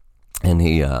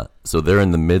 And so they're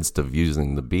in the midst of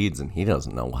using the beads, and he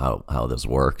doesn't know how this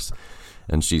works.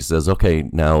 And she says, "Okay,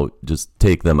 now just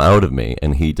take them out of me."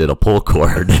 And he did a pull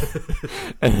cord.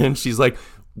 And then she's like,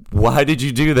 "Why did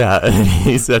you do that?" And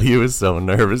he said he was so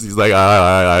nervous. He's like,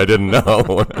 I didn't know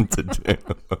what to do.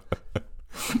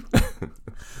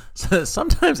 So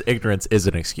sometimes ignorance is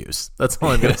an excuse. That's all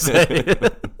I'm going to say.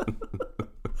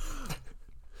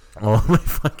 Oh, my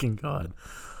fucking God.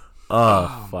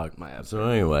 Oh, fuck. So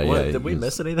anyway, did we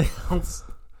miss anything else?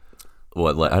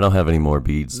 What? Like, I don't have any more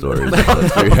bead stories.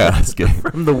 That's what you're asking.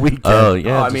 From the weekend. Oh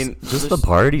yeah. Just the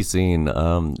party scene.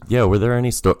 Were there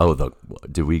any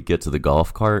did we get to the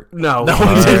golf cart? No,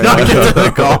 we did not get to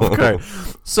the golf cart.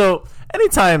 So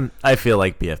anytime I feel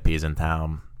like BFP's in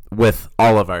town with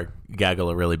all of our gaggle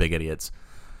of really big idiots,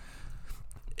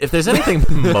 if there's anything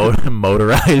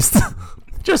motorized,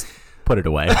 just put it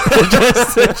away.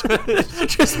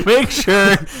 just make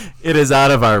sure it is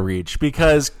out of our reach,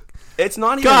 because it's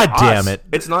not even God us. Damn it.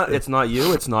 It's not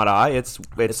you, it's not I, it's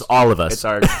all of us.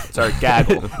 It's our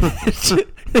gaggle.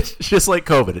 It's just like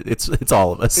COVID. It's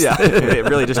all of us. Yeah. It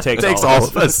really just takes all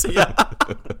of us. Yeah.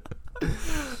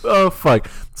 Oh fuck.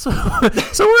 So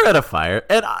we're at a fire,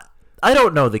 and I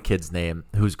don't know the kid's name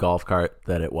whose golf cart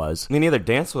that it was. Me neither.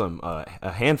 Danced with him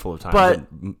a handful of times,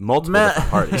 but multiple different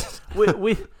parties.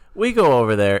 we go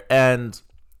over there, and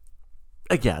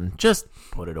again, just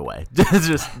put it away.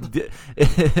 Just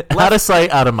out of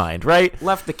sight, out of mind, right?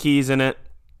 Left the keys in it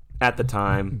at the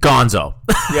time. Gonzo.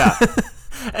 Yeah.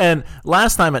 And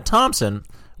last time at Thompson,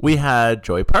 we had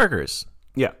Joey Parker's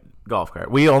golf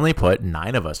cart. We only put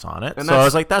 9 of us on it, and so I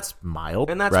was like, "That's mild."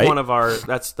 And that's right? one of our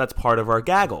that's part of our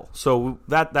gaggle. So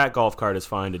that golf cart is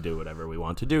fine to do whatever we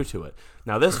want to do to it.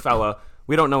 Now this fella,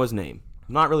 we don't know his name.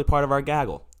 Not really part of our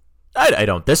gaggle. I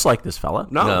don't dislike this fella.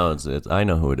 No, it's I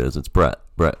know who it is. It's Brett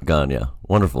Gagne.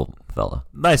 Wonderful fella.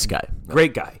 Nice guy.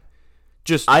 Great guy.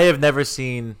 I have never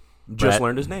seen Brett.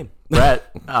 Learned his name. Brett,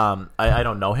 I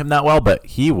don't know him that well, but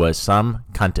he was some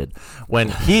cunted. When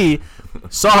he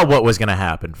saw what was going to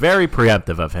happen, very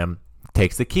preemptive of him,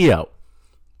 takes the key out.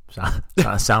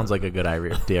 Sounds like a good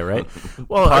idea, right?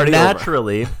 Well,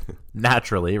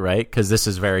 naturally, right? Because this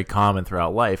is very common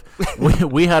throughout life.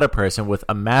 We had a person with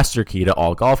a master key to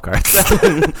all golf carts.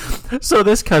 So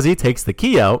this cuzzy takes the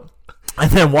key out and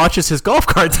then watches his golf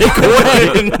cart take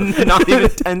away. Not even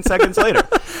 10 seconds later.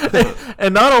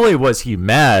 And not only was he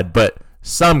mad, but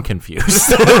some confused.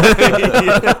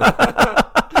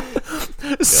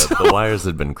 The wires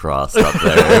had been crossed up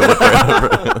there.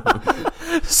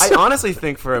 I honestly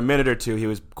think for a minute or two he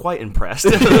was quite impressed.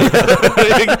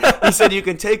 He said you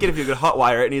can take it if you could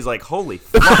hotwire it, and he's like, "Holy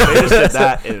fuck!" They just did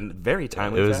that in very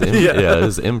timely. It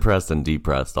was impressed and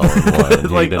depressed all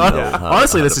in one.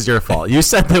 Honestly, this is your fault. You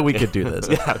said that we could do this.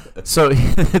 Yeah. So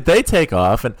they take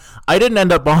off, and I didn't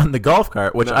end up on the golf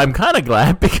cart, which I'm kind of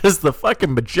glad, because the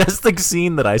fucking majestic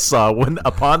scene that I saw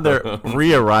upon their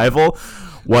re-arrival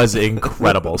was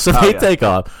incredible. So they take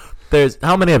off. There's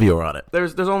how many of you are on it?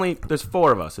 There's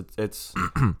 4 of us. It's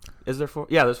is there 4?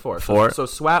 Yeah, there's 4. Four. So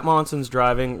Swat Monson's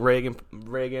driving. Reagan,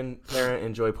 Parent,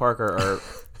 and Joey Parker are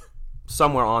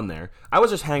somewhere on there. I was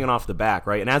just hanging off the back,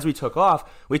 right? And as we took off,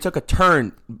 we took a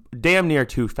turn damn near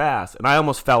too fast, and I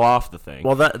almost fell off the thing.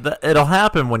 Well, it'll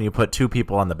happen when you put 2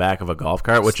 people on the back of a golf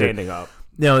cart, which standing up.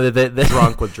 They're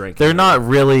drunk with drinking. They're not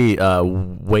really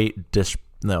weight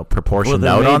proportioned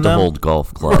out on them. To hold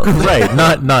golf club. Right,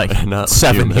 not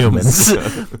 7 humans.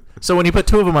 So when you put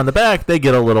 2 of them on the back, they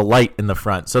get a little light in the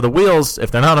front. So the wheels, if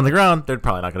they're not on the ground, they're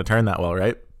probably not going to turn that well,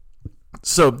 right?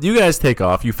 So you guys take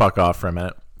off, you fuck off for a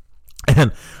minute.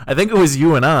 And I think it was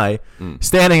you and I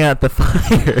standing at the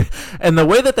fire. And the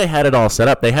way that they had it all set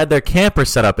up, they had their camper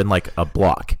set up in like a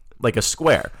block, like a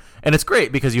square. And it's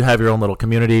great because you have your own little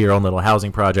community, your own little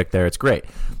housing project there. It's great.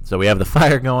 So we have the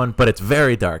fire going, but it's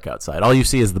very dark outside. All you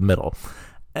see is the middle.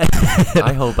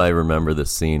 I hope I remember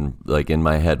this scene like in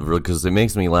my head, because it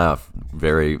makes me laugh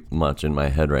very much in my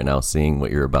head right now seeing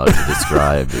what you're about to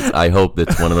describe. I hope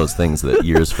it's one of those things that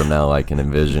years from now I can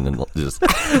envision and just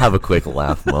have a quick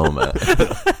laugh moment.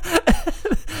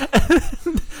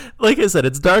 Like I said,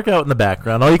 it's dark out in the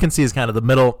background. All you can see is kind of the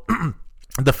middle,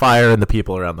 the fire and the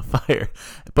people around the fire.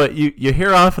 But you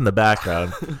hear off in the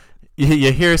background,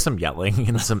 you hear some yelling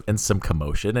and some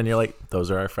commotion, and you're like, those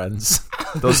are our friends.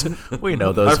 We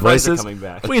know those our voices. Friends are coming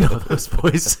back. We know those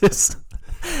voices.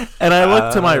 And I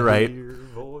look to my right,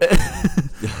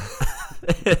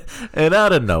 and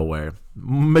out of nowhere,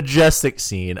 majestic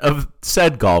scene of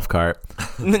said golf cart.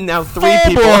 Now three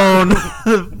people.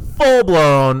 Full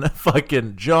blown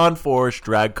fucking John Force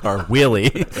drag car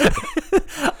wheelie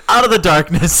out of the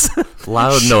darkness.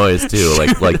 Loud noise too,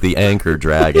 like the anchor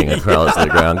dragging across the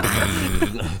ground.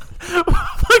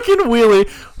 Fucking wheelie.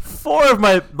 4 of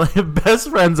my best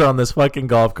friends on this fucking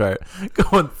golf cart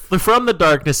going from the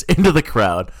darkness into the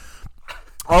crowd.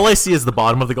 All I see is the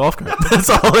bottom of the golf cart. That's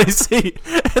all I see.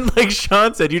 And like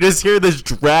Sean said, you just hear this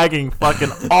dragging fucking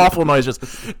awful noise just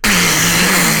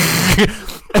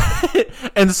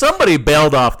and somebody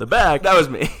bailed off the back. That was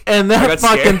me. And that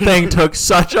fucking thing took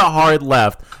such a hard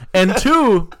left. And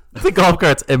to the golf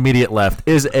cart's immediate left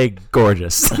is a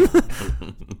gorgeous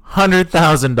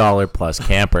 $100,000 plus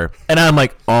camper. And I'm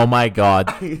like, oh my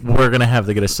God, we're going to have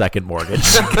to get a second mortgage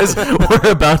because we're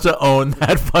about to own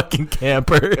that fucking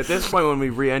camper. At this point, when we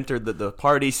re-entered the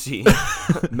party scene,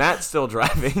 Matt's still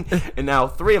driving, and now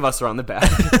 3 of us are on the back.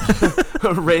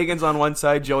 Reagan's on one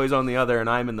side, Joey's on the other, and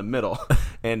I'm in the middle.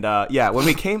 And when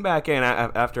we came back in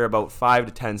after about 5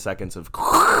 to 10 seconds of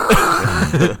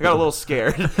I got a little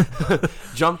scared.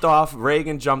 Jumped off.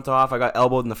 Reagan jumped off. I got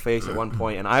elbowed in the face at one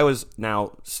point, and I was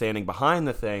now standing behind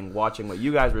the thing watching what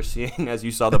you guys were seeing as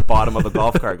you saw the bottom of the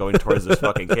golf cart going towards this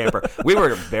fucking camper. We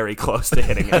were very close to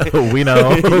hitting it. We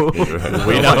know.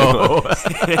 We know.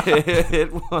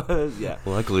 It was, yeah.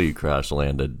 Luckily, you crash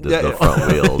landed the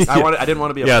front wheels. I didn't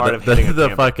want to be a part of hitting a the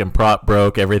camper. Fucking prop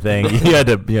broke, everything. You had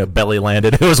to belly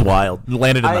landed. It was wild.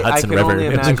 Landed in the Hudson River.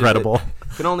 It was incredible.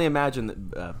 I can only imagine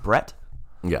that Brett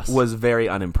was very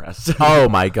unimpressed. Oh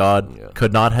my God. Yeah.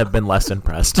 Could not have been less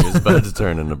impressed. He was about to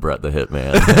turn into Brett the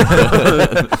Hitman.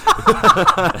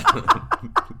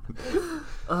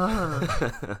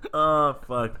 Oh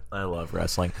fuck! I love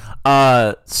wrestling.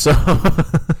 So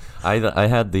I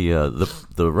had the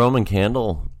Roman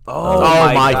candle.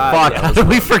 Oh my fuck! How did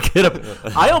we forget it?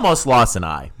 I almost lost an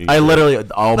eye. I literally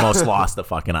almost lost a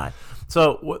fucking eye.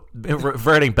 So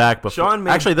reverting back before,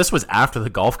 actually this was after the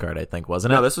golf cart, I think,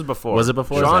 wasn't it? No, this was before. Was it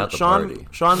before?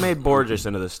 Sean made Borges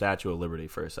into the Statue of Liberty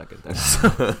for a second there.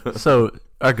 So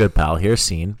our good pal here,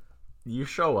 Scene, you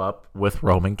show up with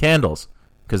Roman candles.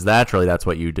 Because naturally, that's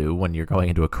what you do when you're going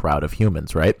into a crowd of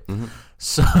humans, right? Mm-hmm.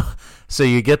 So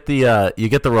you get the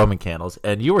Roman candles,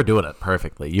 and you were doing it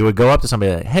perfectly. You would go up to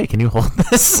somebody like, "Hey, can you hold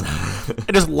this?"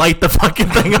 and just light the fucking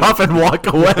thing off and walk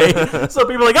away. So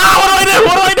people are like, "Oh,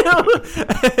 what do I do?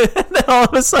 And then all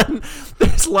of a sudden,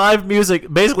 there's live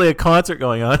music, basically a concert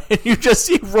going on, and you just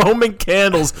see Roman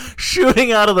candles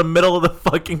shooting out of the middle of the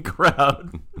fucking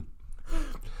crowd.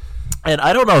 And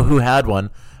I don't know who had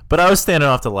one. But I was standing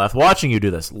off to the left, watching you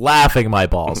do this, laughing my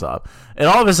balls up. And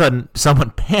all of a sudden,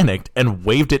 someone panicked and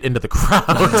waved it into the crowd.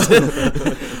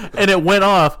 And it went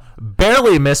off,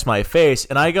 barely missed my face,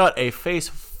 and I got a face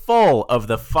full of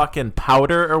the fucking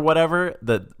powder or whatever.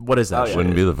 What is that shit?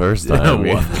 Wouldn't be the first time.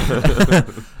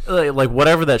 Like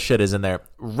whatever that shit is in there,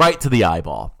 right to the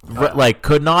eyeball. Like,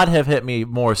 could not have hit me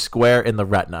more square in the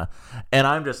retina. And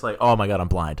I'm just like, oh my God, I'm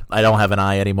blind. I don't have an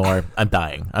eye anymore. I'm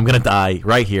dying. I'm going to die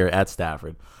right here at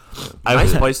Stafford.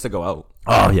 Nice place to go out.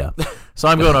 Oh, yeah. So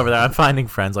I'm going over there. I'm finding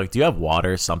friends. Like, do you have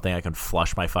water, something I can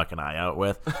flush my fucking eye out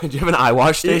with? Do you have an eye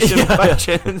wash station by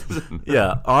chance?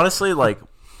 Yeah. Honestly, like,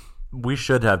 we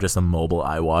should have just a mobile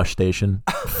eye wash station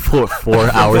for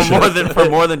 4 hours. for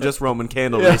more than just Roman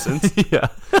candle reasons. Yeah.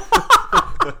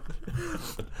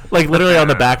 Like, literally on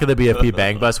the back of the BFP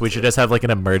Bang Bus, we should just have, like,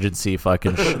 an emergency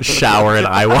fucking shower and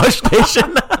eye wash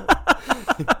station.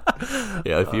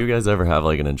 Yeah, if you guys ever have,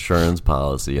 like, an insurance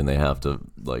policy and they have to,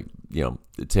 like, you know,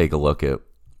 take a look at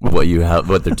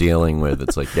what they're dealing with,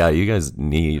 it's like, yeah, you guys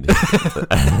need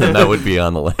and that would be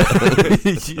on the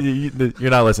list. You're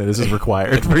not listening. This is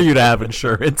required for you to have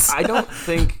insurance. I don't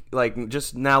think, like,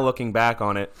 just now looking back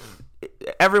on it,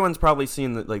 everyone's probably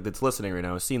seen that's listening right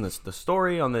now has seen the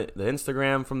story on the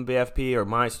Instagram from BFP or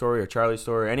my story or Charlie's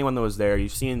story or anyone that was there.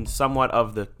 You've seen somewhat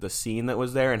of the scene that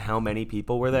was there and how many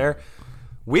people were there.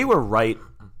 We were right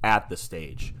at the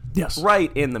stage. Yes.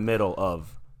 Right in the middle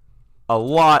of a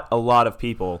lot of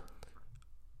people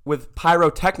with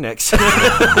pyrotechnics. And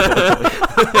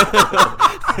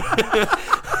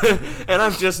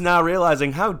I'm just now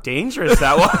realizing how dangerous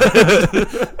that was.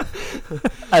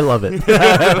 I love it.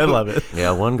 I love it. Yeah,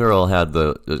 one girl had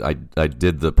I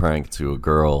did the prank to a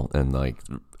girl, and like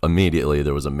immediately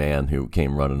there was a man who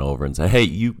came running over and said, "Hey,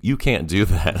 you can't do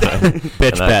that."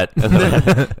 Bitch bet. And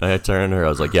I turned to her, I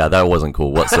was like, "Yeah, that wasn't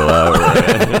cool whatsoever."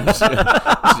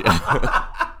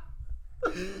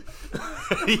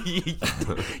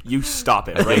 You stop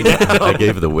it right now. I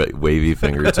gave the wavy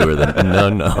finger to her.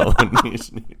 Then no.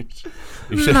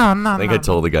 You should, I think I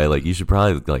told the guy like you should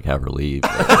probably like have her leave.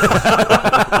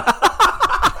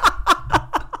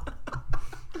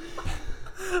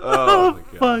 Oh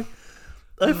fuck!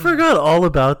 I forgot all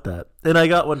about that, and I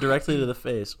got one directly to the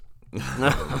face.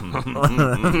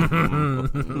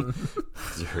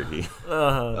 Dirty.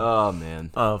 Oh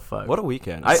man. Oh fuck! What a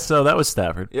weekend. So that was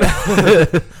Stafford. Yeah.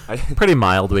 Pretty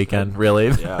mild weekend, really.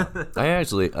 Yeah. I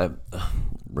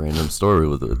random story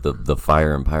with the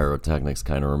fire and pyrotechnics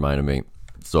kind of reminded me.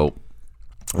 So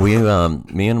we,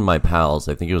 me and my pals,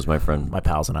 I think it was my friend, My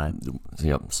pals and I.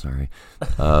 Yep, sorry.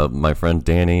 My friend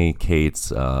Danny,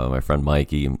 Kate's, my friend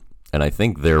Mikey, and I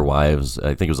think their wives,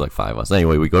 I think it was like 5 of us.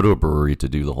 Anyway, we go to a brewery to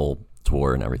do the whole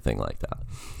tour and everything like that.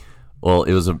 Well,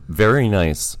 it was a very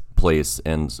nice place,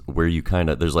 and where you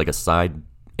there's like a side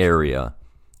area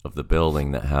of the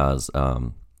building that has a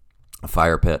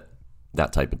fire pit,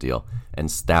 that type of deal,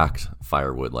 and stacked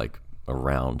firewood like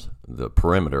around the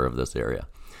perimeter of this area.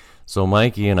 So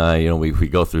Mikey and I, we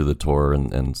go through the tour,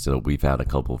 and so we've had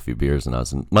a few beers in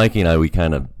us, and Mikey and I,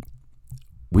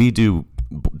 we do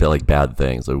like bad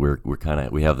things. So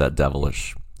we have that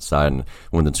devilish side, and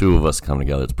when the two of us come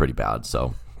together, it's pretty bad.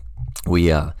 So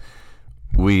I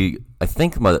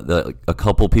think a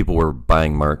couple people were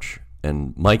buying merch,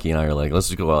 and Mikey and I are like, let's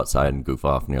just go outside and goof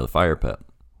off near the fire pit.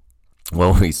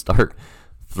 Well, we start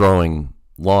throwing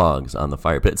logs on the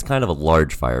fire pit. It's kind of a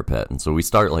large fire pit, and so we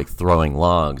start like throwing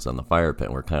logs on the fire pit,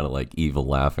 and we're kind of like evil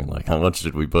laughing, like, how much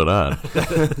should we put on?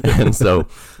 And so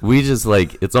we just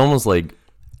like, it's almost like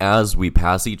as we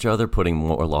pass each other putting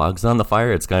more logs on the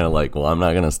fire, it's kind of like, well, I'm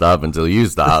not going to stop until you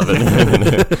stop.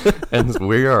 And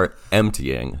we are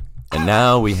emptying, and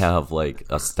now we have like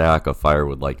a stack of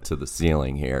firewood like to the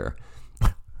ceiling here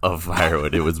of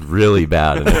firewood. It was really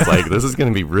bad, and it's like, this is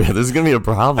gonna be a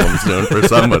problem soon for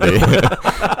somebody.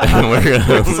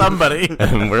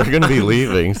 And we're gonna be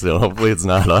leaving, so hopefully it's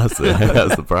not us that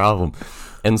has the problem.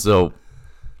 And so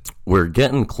we're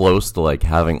getting close to like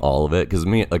having all of it, because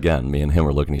me and him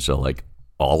were looking at each other like,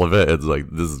 all of it? It's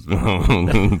like, this is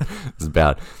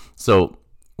bad. So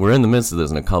we're in the midst of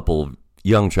this, and a couple of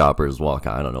young choppers walk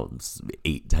out, I don't know,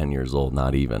 8-10 years old,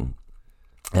 not even,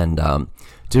 and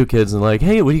two kids are like,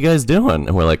 hey, what are you guys doing?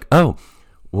 And we're like, oh,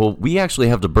 well, we actually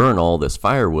have to burn all this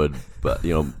firewood, but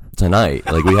tonight,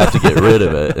 like, we have to get rid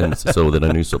of it, and so that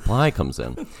a new supply comes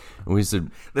in. And we said,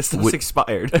 this stuff's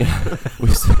expired.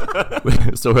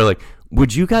 So we're like,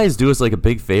 would you guys do us like a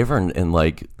big favor, and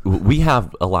like, we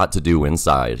have a lot to do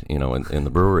inside, in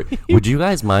the brewery. Would you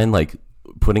guys mind like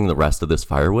putting the rest of this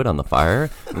firewood on the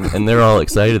fire? And they're all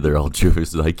excited. They're all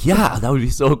Jews. They're like, yeah, that would be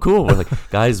so cool. We're like,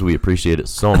 guys, we appreciate it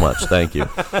so much. Thank you.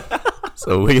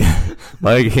 So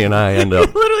Mikey and I end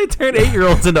up literally turn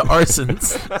 8-year-olds into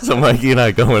arsons. So Mikey and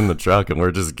I go in the truck, and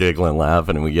we're just giggling,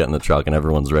 laughing, and we get in the truck, and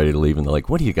everyone's ready to leave, and they're like,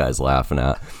 what are you guys laughing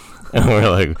at? And we're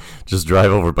like, just drive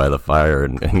over by the fire,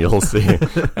 and you'll see.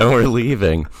 And we're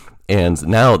leaving. And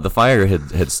now the fire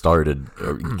had started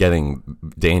getting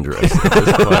dangerous at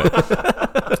this point.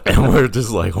 And we're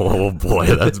just like, oh boy,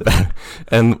 that's bad.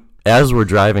 And as we're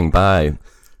driving by,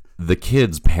 the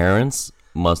kids' parents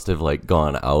must have like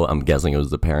gone out. I'm guessing it was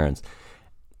the parents.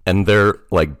 And they're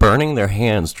like burning their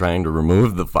hands trying to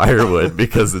remove the firewood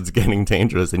because it's getting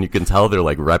dangerous. And you can tell they're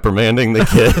like reprimanding the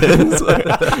kids.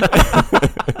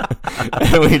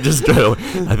 And we just go,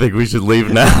 I think we should leave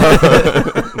now.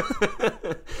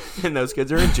 And those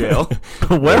kids are in jail.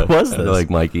 Where was this? Like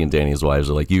Mikey and Danny's wives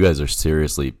are like, you guys are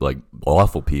seriously like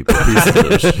awful people. Pieces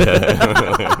of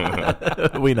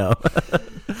shit. We know.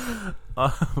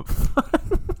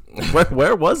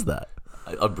 Where was that?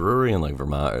 A brewery in like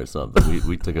Vermont or something.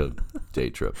 We took a day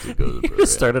trip to go to the brewery. You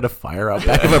started a fire out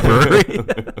back of a brewery.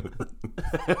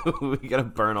 We gotta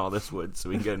burn all this wood so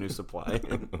we can get a new supply.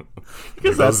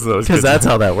 Because that's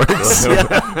how that works.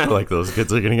 Like, those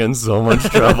kids are gonna get in so much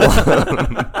trouble.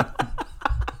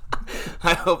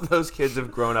 I hope those kids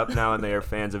have grown up now and they are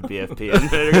fans of BFP and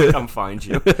they're gonna come find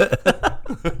you.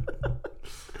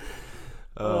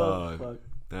 Oh, fuck.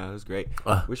 That was great.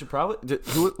 We should probably.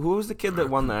 Who was the kid that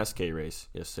won the SK race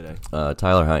yesterday?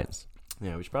 Tyler Hines.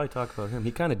 Yeah, we should probably talk about him.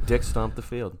 He kind of dick stomped the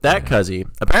field. That cuzzy.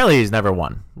 Apparently, he's never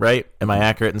won. Right? Am I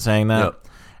accurate in saying that? Yep.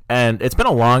 And it's been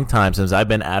a long time since I've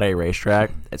been at a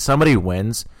racetrack. Somebody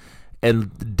wins,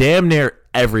 and damn near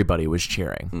everybody was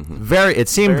cheering. Mm-hmm. It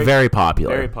seemed very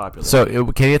popular. Very popular.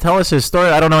 So, can you tell us his story?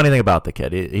 I don't know anything about the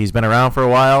kid. He's been around for a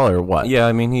while, or what? Yeah,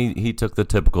 I mean, he took the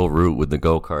typical route with the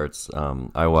go-karts.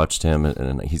 I watched him,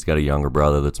 and he's got a younger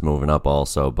brother that's moving up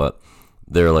also, but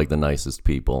they're like the nicest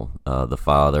people. The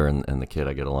father and the kid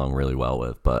I get along really well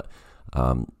with, but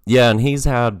Yeah, and he's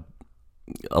had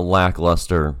a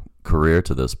lackluster career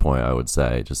to this point, I would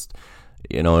say. Just,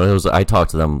 I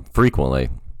talked to them frequently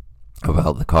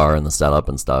about the car and the setup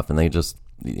and stuff, and they just,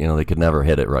 they could never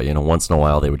hit it right. Once in a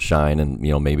while they would shine and,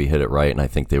 maybe hit it right, and I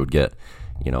think they would get,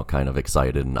 kind of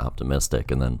excited and optimistic,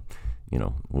 and then,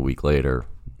 a week later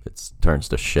it turns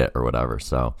to shit or whatever.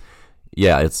 So,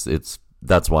 yeah,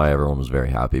 that's why everyone was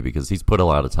very happy, because he's put a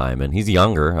lot of time in. He's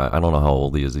younger. I don't know how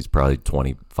old he is. He's probably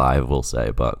 25, we'll say,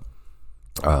 but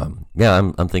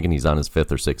yeah, I'm thinking he's on his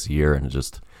 5th or 6th year, and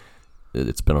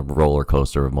it's been a roller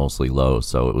coaster of mostly lows.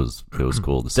 So it was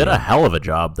cool to see. Did a hell of a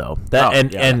job though.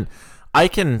 And I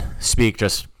can speak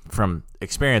just from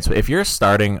experience. If you're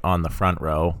starting on the front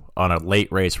row on a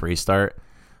late race restart,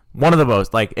 one of the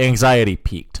most anxiety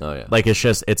peaked. Oh yeah.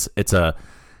 It's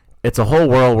a whole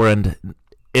whirlwind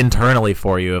internally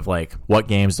for you of what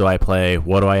games do I play?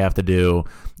 What do I have to do?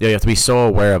 You have to be so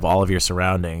aware of all of your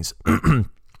surroundings.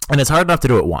 And it's hard enough to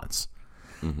do it once.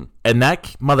 Mm-hmm. And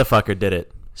that motherfucker did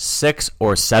it 6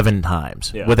 or 7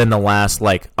 times within the last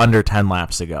under 10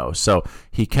 laps to go. So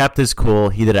he kept his cool.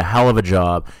 He did a hell of a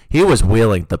job. He was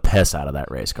wheeling the piss out of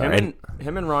that race car. Him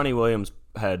and Ronnie Williams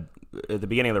had, at the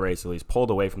beginning of the race at least,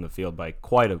 pulled away from the field by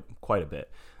quite a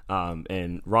bit.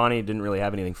 And Ronnie didn't really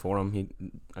have anything for him.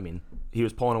 He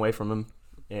was pulling away from him.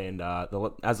 And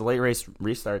as the late race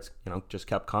restarts, just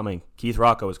kept coming. Keith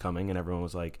Rocco was coming, and everyone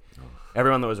was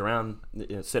everyone that was around,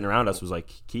 sitting around us was like,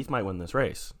 Keith might win this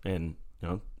race. And,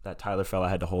 that Tyler fella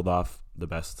had to hold off the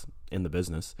best in the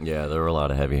business. Yeah, there were a lot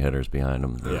of heavy hitters behind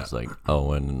him. There was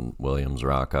Owen, Williams,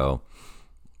 Rocco,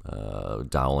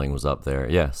 Dowling was up there.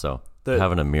 Yeah, so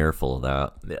having a mirror full of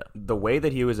that. Yeah. The way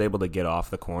that he was able to get off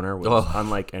the corner was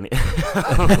unlike any.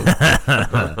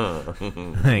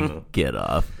 Get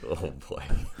off. Oh boy.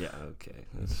 Yeah. Okay.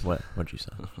 What'd you say?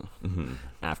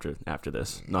 After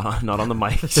this, no, not on the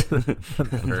mics.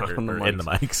 In the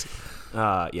mics.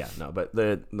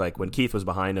 But when Keith was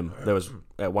behind him, there was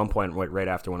at one point right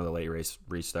after one of the late race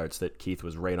restarts that Keith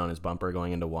was right on his bumper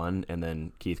going into 1, and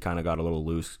then Keith kind of got a little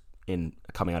loose in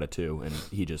coming out of 2, and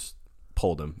he just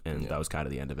pulled him, and that was kind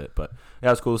of the end of it. But yeah,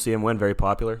 it was cool to see him win. Very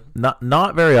popular.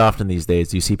 Not very often these days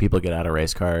do you see people get out of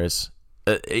race cars,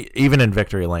 even in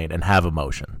victory lane, and have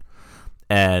emotion.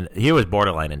 And he was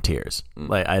borderline in tears.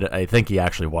 I think he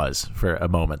actually was for a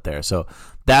moment there. So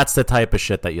that's the type of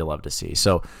shit that you love to see.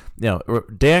 So,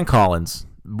 Dan Collins,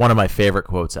 one of my favorite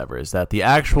quotes ever, is that the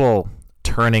actual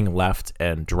turning left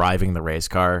and driving the race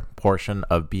car portion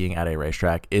of being at a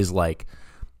racetrack is 3%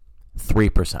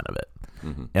 of it.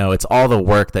 Mm-hmm. It's all the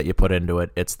work that you put into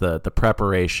it. It's the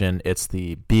preparation. It's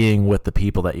the being with the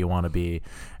people that you want to be.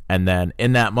 And then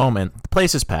in that moment, the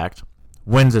place is packed,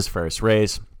 wins his first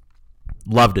race.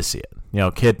 Love to see it.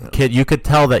 Kid, you could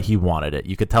tell that he wanted it.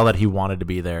 You could tell that he wanted to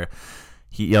be there.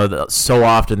 So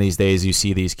often these days you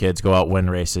see these kids go out win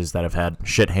races that have had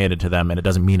shit handed to them, and it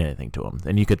doesn't mean anything to them.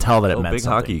 And you could tell that it meant big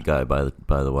something. Hockey guy, by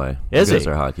the way. Is you he? guys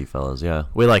are hockey fellas, yeah.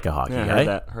 We like a hockey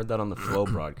guy. Heard that on the Flow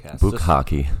broadcast. Book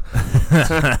hockey.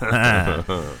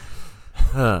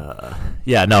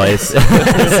 Yeah, no, it's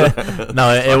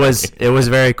no. It was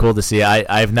very cool to see.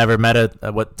 I've never met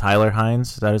Tyler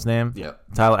Hines, is that his name? Yeah.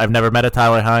 Tyler. I've never met a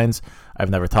Tyler Hines. I've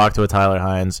never talked to a Tyler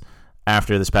Hines.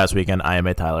 After this past weekend, I am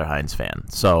a Tyler Hines fan.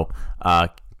 So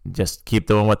just keep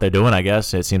doing what they're doing, I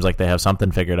guess. It seems like they have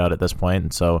something figured out at this point,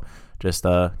 and so just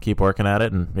keep working at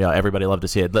it. And everybody loved to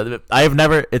see it.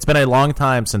 It's been a long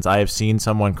time since I have seen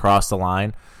someone cross the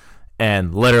line,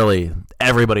 and literally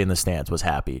everybody in the stands was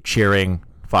happy, cheering,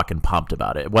 fucking pumped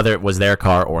about it, whether it was their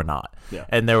car or not. Yeah.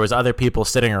 And there was other people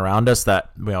sitting around us that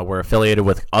were affiliated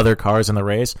with other cars in the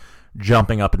race,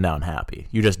 jumping up and down happy.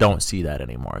 You just don't see that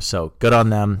anymore. So good on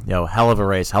them. Hell of a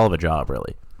race, hell of a job,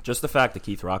 really. Just the fact that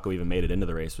Keith Rocco even made it into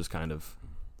the race was kind of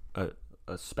a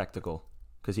spectacle,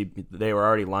 because they were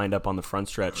already lined up on the front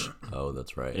stretch. Oh,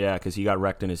 that's right. Yeah, because he got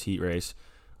wrecked in his heat race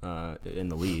in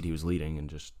the lead. He was leading and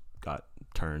just got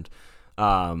turned.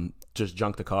 Just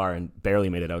junked the car and barely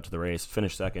made it out to the race.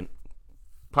 Finished second.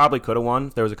 Probably could have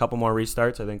won. There was a couple more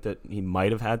restarts. I think that he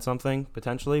might have had something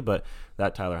potentially, but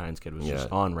that Tyler Hines kid was just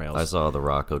on rails. I saw the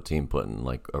Rocco team putting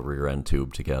a rear end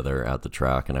tube together at the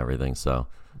track and everything. So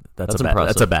that's impressive.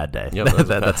 That's a bad day. Yep,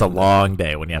 that's a long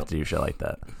day when you have to do shit like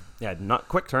that. Yeah, not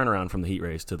quick turnaround from the heat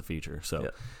race to the feature.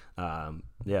 So,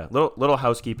 little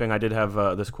housekeeping. I did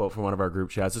have this quote from one of our group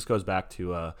chats. This goes back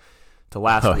to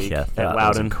last week at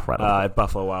Loudon at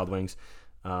Buffalo Wild Wings.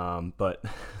 But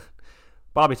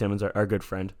Bobby Timmons, our good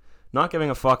friend, not giving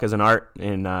a fuck as an art,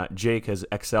 and Jake has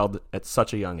excelled at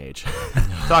such a young age.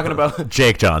 Talking about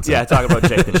Jake Johnson. Yeah, talking about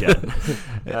Jake the Jet.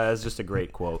 It's just a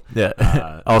great quote.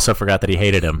 Yeah. Also forgot that he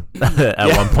hated him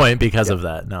at one point because of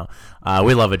that. No,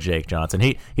 we love a Jake Johnson.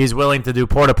 He's willing to do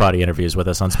porta potty interviews with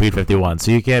us on Speed 51,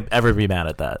 so you can't ever be mad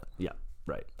at that. Yeah,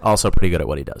 right. Also pretty good at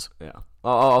what he does. Yeah.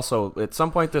 Also, at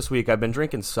some point this week, I've been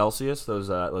drinking Celsius, those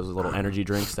little energy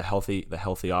drinks, the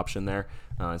healthy option there,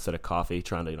 instead of coffee.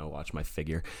 Trying to watch my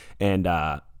figure, and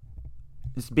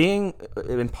it's being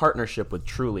in partnership with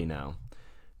Truly now.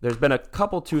 There's been a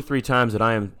couple, 2-3 times that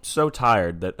I am so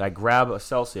tired that I grab a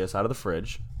Celsius out of the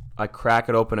fridge, I crack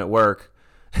it open at work.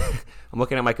 I'm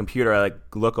looking at my computer. I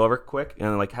look over quick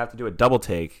and have to do a double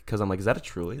take because I'm like, is that a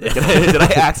Truly? Did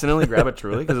I accidentally grab a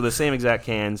Truly? Because they're the same exact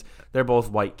cans. They're both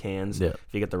white cans. If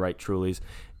you get the right Trulies,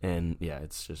 and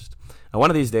it's just one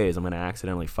of these days I'm going to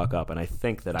accidentally fuck up, and I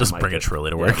think that just I might bring a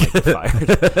Truly to work.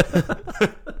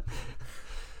 Fired.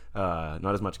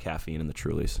 Not as much caffeine in the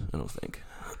Trulies, I don't think.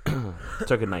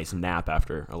 Took a nice nap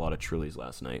after a lot of Trulies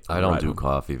last night. I don't do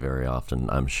coffee very often.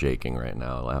 I'm shaking right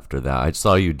now after that. I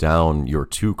saw you down your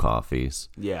 2 coffees.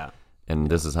 Yeah. And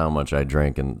this is how much I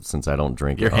drink, and since I don't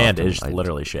drink your it hand often, is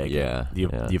literally shaking. Yeah.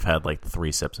 You've had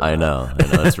 3 sips of I know.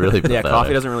 It's really pathetic. Yeah,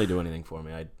 coffee doesn't really do anything for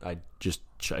me. It just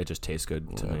tastes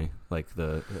good to me. Like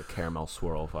the caramel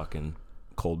swirl fucking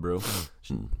cold brew.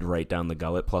 Right down the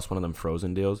gullet, plus one of them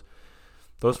frozen deals.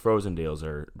 Those frozen deals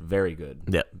are very good.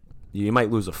 Yeah. You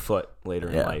might lose a foot later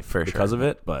in life because of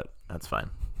it, but that's fine.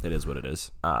 It is what it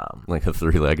is. Like a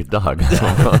 3-legged dog.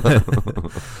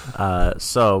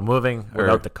 So moving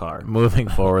without the car. Moving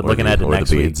forward, looking ahead to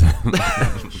next week.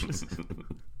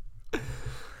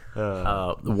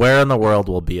 Where in the world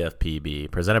will BFP be?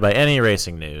 Presented by Any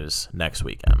Racing News next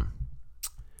weekend.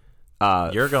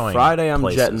 You're going Friday. I'm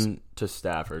places. jetting to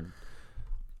Stafford,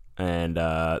 and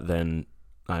then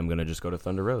I'm gonna just go to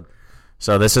Thunder Road.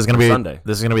 So this is going to be Sunday.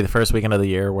 This is going to be the first weekend of the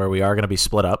year where we are going to be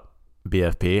split up.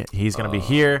 BFP. He's going to be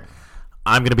here.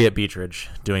 I'm going to be at Beech Ridge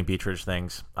doing Beech Ridge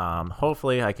things.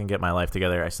 Hopefully, I can get my life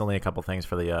together. I still need a couple things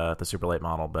for the super late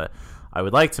model, but I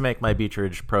would like to make my Beech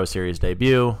Ridge Pro Series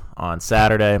debut on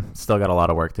Saturday. Still got a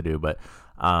lot of work to do, but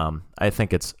I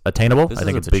think it's attainable. This I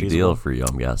think is it's a big achievable. deal for you,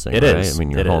 I'm guessing. It right? is. I mean,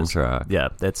 your home track. Yeah,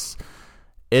 it's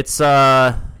It's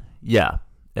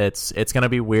going to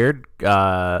be weird.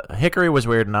 Hickory was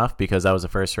weird enough because that was the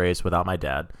first race without my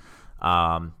dad.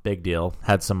 Big deal.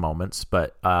 Had some moments,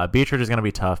 but Beech Ridge is going to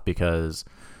be tough because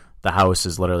the house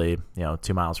is literally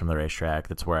 2 miles from the racetrack.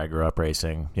 That's where I grew up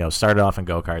racing. Started off in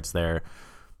go-karts there.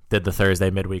 Did the Thursday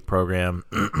midweek program.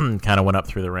 Kind of went up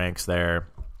through the ranks there.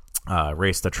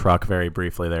 Raced the truck very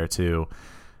briefly there too.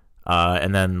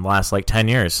 And then last 10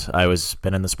 years, I was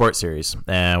been in the Sport Series,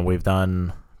 and we've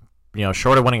done.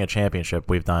 Short of winning a championship,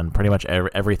 we've done pretty much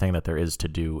everything that there is to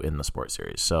do in the Sport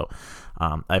Series. So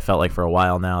I felt like for a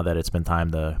while now that it's been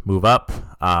time to move up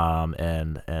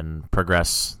and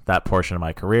progress that portion of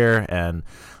my career. And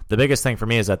the biggest thing for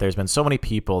me is that there's been so many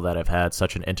people that have had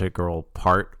such an integral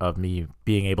part of me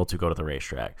being able to go to the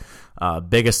racetrack.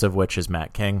 Biggest of which is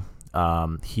Matt King.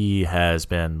 He has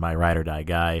been my ride or die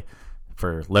guy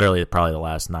for literally probably the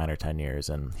last 9 or 10 years.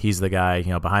 And he's the guy,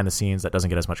 behind the scenes that doesn't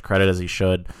get as much credit as he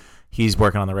should. He's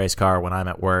working on the race car when I'm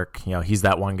at work. He's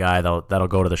that one guy that'll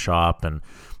go to the shop and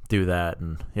do that.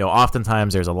 And,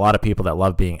 oftentimes there's a lot of people that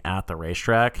love being at the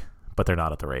racetrack, but they're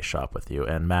not at the race shop with you.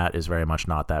 And Matt is very much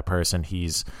not that person.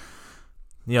 He's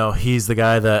the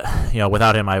guy that,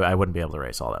 without him, I wouldn't be able to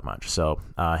race all that much. So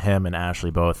him and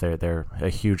Ashley both, they're a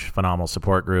huge, phenomenal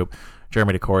support group.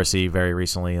 Jeremy DeCourcy very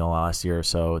recently in the last year or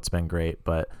so. It's been great,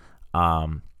 but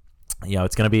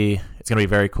it's gonna be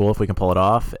very cool if we can pull it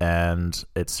off, and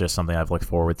it's just something I've looked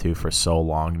forward to for so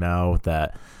long now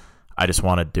that I just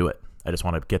want to do it. I just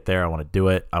want to get there. I want to do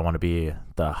it. I want to be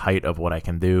the height of what I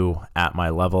can do at my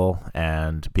level,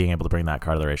 and being able to bring that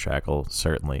car to the racetrack will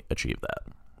certainly achieve that.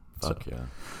 Fuck yeah.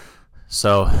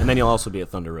 So, and then you'll also be at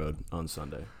Thunder Road on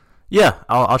Sunday. Yeah,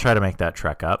 I'll try to make that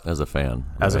trek up as a fan.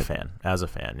 As a fan.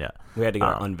 Yeah. We had to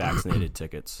get unvaccinated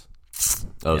tickets.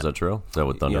 Oh, is that true? Is that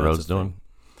what Thunder Road's doing?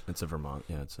 It's a Vermont.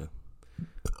 Yeah,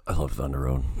 I love Thunder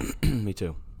Road. Me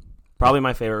too. Probably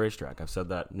my favorite racetrack. I've said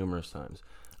that numerous times.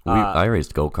 I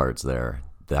raced go-karts there.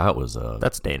 That was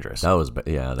that's dangerous. That was that's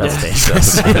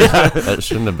dangerous. That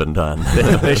shouldn't have been done.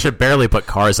 They should barely put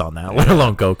cars on that, let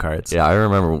alone go-karts. Yeah, I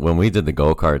remember when we did the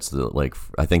go-karts,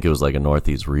 I think it was like a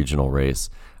Northeast regional race.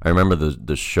 I remember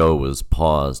the show was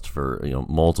paused for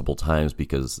multiple times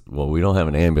because we don't have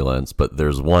an ambulance, but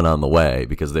there's one on the way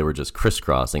because they were just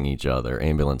crisscrossing each other,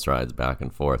 ambulance rides back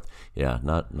and forth. Yeah,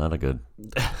 not a good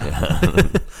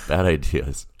bad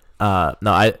ideas.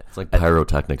 It's like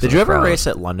pyrotechnics. Did you ever race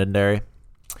at Londonderry?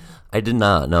 I did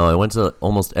not. No, I went to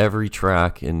almost every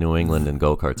track in New England in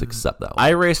go-karts except that one. I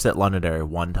raced at Londonderry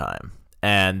one time,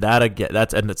 and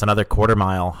it's another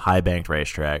quarter-mile high-banked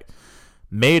racetrack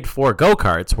made for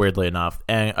go-karts, weirdly enough,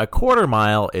 and a quarter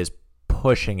mile is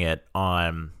pushing it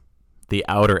on the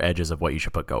outer edges of what you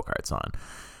should put go-karts on.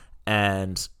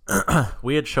 And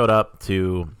we had showed up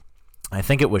to, I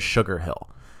think it was Sugar Hill,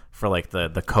 for like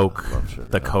the Coke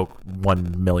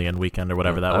 1 million weekend or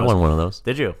whatever that was. I won one of those.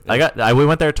 Did you? We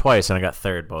went there twice and I got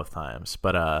third both times.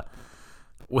 But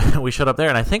we showed up there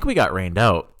and I think we got rained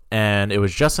out, and it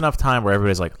was just enough time where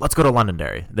everybody's like, let's go to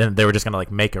Londonderry. Then they were just gonna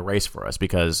like make a race for us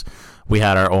because we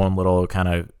had our own little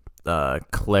kind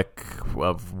of clique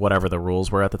of whatever the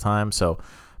rules were at the time. So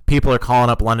people are calling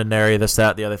up Londonderry, this,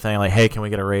 that, the other thing, like, hey, can we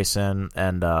get a race in?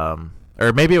 And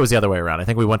or maybe it was the other way around. I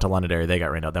think we went to Londonderry, they got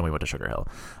rained out, then we went to Sugar Hill.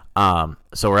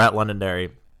 So we're at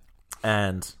Londonderry,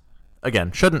 and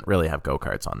again, shouldn't really have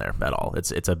go-karts on there at all.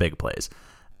 It's a big place,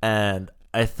 and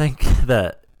I think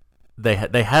that they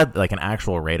had like an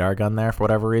actual radar gun there for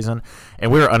whatever reason,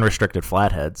 and we were unrestricted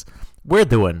flatheads. We're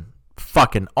doing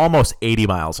fucking almost 80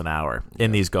 miles an hour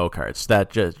in these go-karts that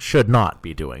just should not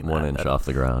be doing that. 1 inch off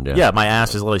the ground, yeah. Yeah, my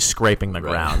ass is literally scraping the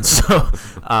ground. So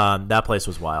that place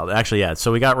was wild. Actually, yeah,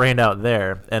 so we got rained out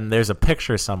there, and there's a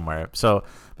picture somewhere. So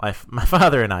my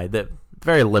father and I,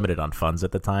 very limited on funds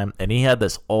at the time, and he had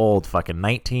this old fucking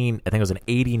I think it was an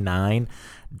 89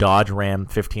 Dodge Ram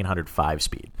 1500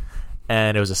 5-speed.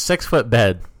 And it was a 6-foot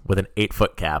bed with an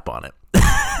 8-foot cap on it.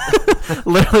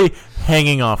 Literally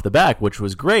hanging off the back, which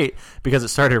was great because it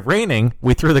started raining.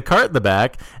 We threw the cart in the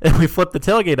back and we flipped the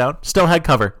tailgate down. Still had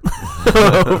cover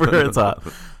over the top.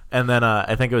 And then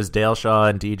I think it was Dale Shaw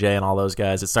and DJ and all those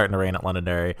guys. It's starting to rain at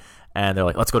Londonderry, and they're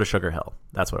like, let's go to Sugar Hill.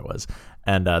 That's what it was.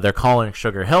 And they're calling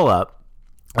Sugar Hill up,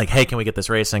 like, hey, can we get this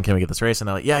race in? Can we get this race in?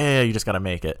 They're like, yeah, you just got to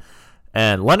make it.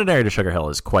 And Londonderry to Sugar Hill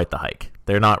is quite the hike.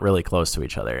 They're not really close to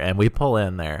each other. And we pull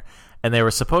in there, and they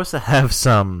were supposed to have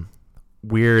some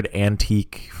weird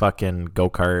antique fucking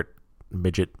go-kart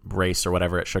midget race or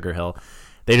whatever at Sugar Hill.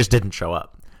 They just didn't show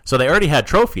up. So they already had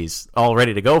trophies all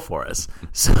ready to go for us.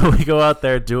 So we go out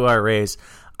there, do our race.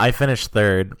 I finished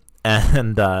third,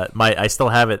 and I still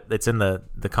have it. It's in the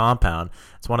compound.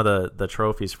 It's one of the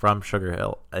trophies from Sugar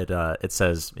Hill. It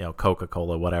says,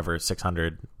 Coca-Cola whatever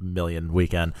 600 million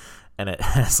weekend, and it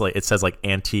has it says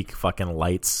antique fucking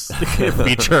lights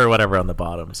feature or whatever on the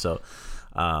bottom. So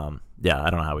yeah,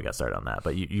 I don't know how we got started on that,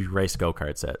 but you race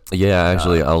go-karts at... Yeah,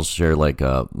 actually, I'll share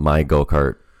my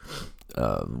go-kart.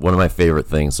 One of my favorite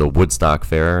things, so Woodstock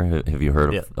Fair. Have you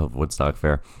heard of Woodstock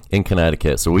Fair? In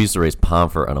Connecticut. So we used to race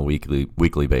Pomfret on a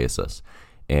weekly basis.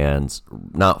 And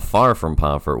not far from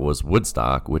Pomfret was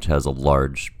Woodstock, which has a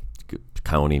large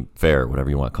county fair,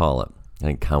 whatever you want to call it. I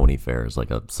think county fair is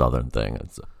like a southern thing.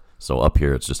 So up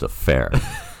here, it's just a fair.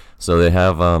 So they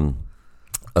have...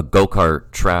 a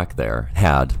go-kart track there,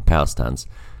 had past tense,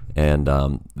 and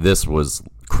this was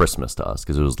Christmas to us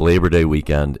because it was Labor Day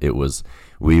weekend.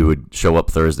 We would show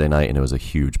up Thursday night and it was a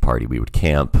huge party. We would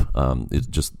camp. It's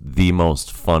just the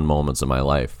most fun moments of my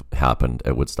life happened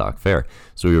at Woodstock Fair.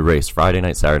 So we would race Friday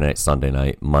night, Saturday night, Sunday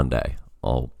night, Monday,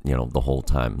 all the whole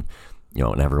time,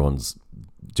 and everyone's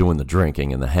doing the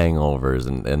drinking and the hangovers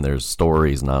and there's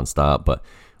stories nonstop. But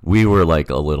we were a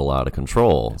little out of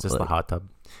control. Is this the hot tub?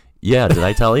 Yeah, did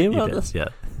I tell you about this? Yeah.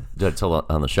 Did I tell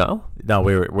on the show? No,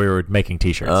 we were making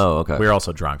T-shirts. Oh, okay. We were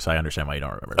also drunk, so I understand why you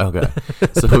don't remember. Okay.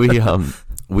 So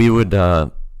we would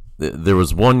there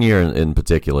was one year in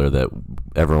particular that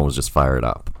everyone was just fired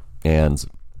up, and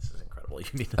this is incredible.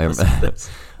 You need to listen to this.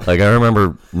 I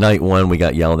remember night one we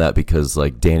got yelled at because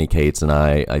Danny Cates and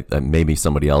I maybe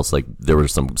somebody else, there were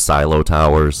some silo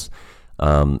towers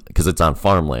because it's on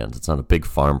farmland. It's on a big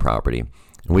farm property.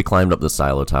 And we climbed up the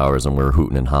silo towers and we were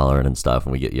hooting and hollering and stuff,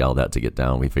 and we get yelled at to get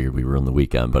down. We figured we ruined the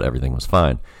weekend, but everything was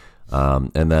fine.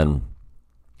 And then,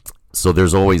 so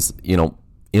there's always,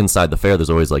 inside the fair, there's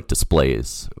always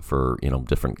displays for,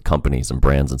 different companies and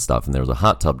brands and stuff. And there was a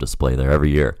hot tub display there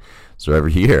every year. So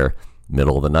every year,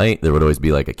 middle of the night, there would always be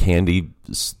a candy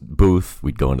booth.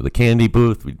 We'd go into the candy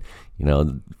booth. We'd,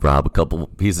 rob a couple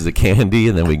pieces of candy,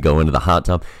 and then we'd go into the hot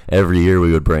tub. Every year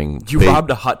we would bring... You robbed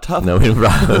a hot tub? No,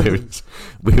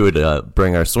 we would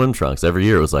bring our swim trunks. Every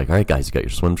year it was all right, guys, you got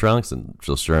your swim trunks? And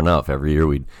so sure enough, every year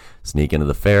we'd sneak into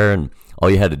the fair, and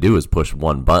all you had to do was push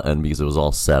one button because it was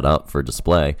all set up for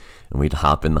display, and we'd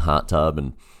hop in the hot tub,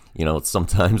 and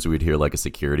sometimes we'd hear like a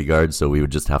security guard, so we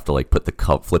would just have to like flip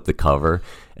the cover,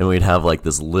 and we'd have like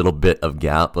this little bit of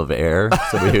gap of air,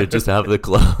 so we would just have the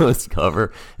closed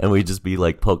cover, and we'd just be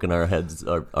like poking our heads,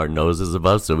 our noses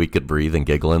above, so we could breathe and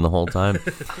giggle in the whole time.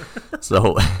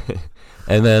 So,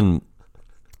 and then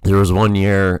there was one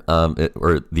year,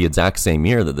 or the exact same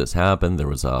year that this happened, there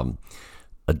was a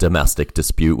domestic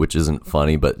dispute, which isn't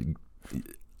funny, but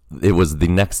it was the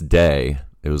next day.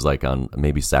 It was like on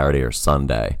maybe Saturday or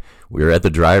Sunday. We were at the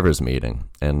drivers' meeting,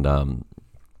 and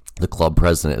the club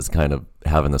president is kind of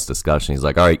having this discussion. He's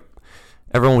like, all right,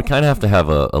 everyone, we kind of have to have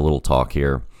a little talk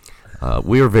here.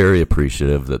 We are very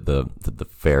appreciative that the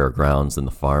fairgrounds and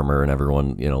the farmer and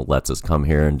everyone, lets us come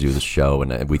here and do the show,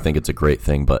 and we think it's a great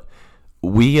thing, but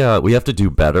we have to do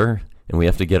better, and we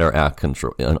have to get our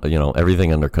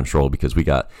everything under control, because we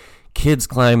got kids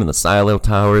climbing the silo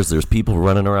towers. There's people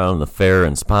running around the fair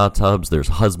in spa tubs. There's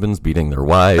husbands beating their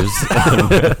wives.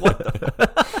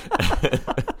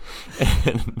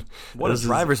 What a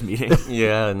driver's meeting.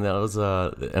 Yeah, and that was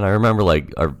and I remember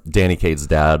like our Danny Kate's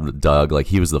dad, Doug, like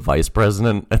he was the vice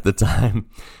president at the time,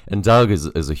 and Doug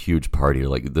is a huge partier.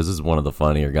 Like this is one of the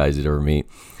funnier guys you'd ever meet.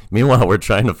 Meanwhile, we're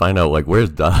trying to find out like where's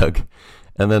Doug.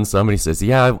 And then somebody says,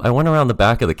 yeah, I went around the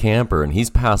back of the camper, and he's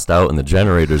passed out, and the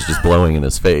generator's just blowing in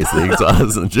his face. The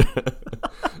exhaust.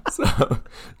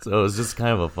 So it was just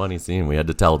kind of a funny scene. We had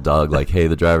to tell Doug, like, hey,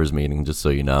 the driver's meeting, just so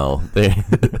you know.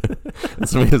 And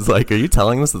somebody was like, are you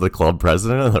telling this to the club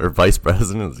president or vice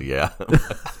president? Yeah.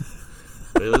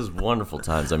 It was wonderful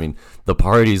times. I mean, the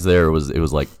parties there, it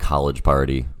was like college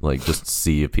party, like just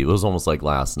see if people. It was almost like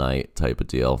last night type of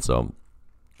deal. So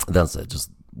that's it.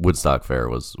 Just Woodstock Fair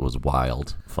was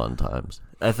wild, fun times.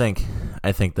 I think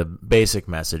the basic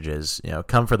message is,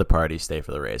 come for the party, stay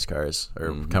for the race cars,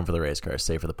 or come for the race cars,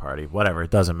 stay for the party. Whatever, it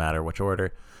doesn't matter which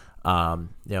order.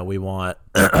 We want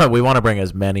to bring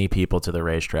as many people to the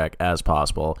racetrack as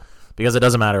possible, because it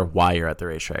doesn't matter why you're at the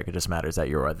racetrack. It just matters that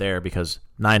you're there, because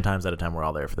 9 times out of 10 we're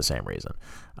all there for the same reason.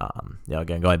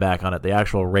 Again, going back on it, the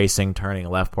actual racing turning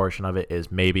left portion of it is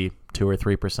maybe 2 or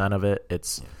 3% of it.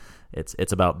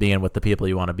 It's about being with the people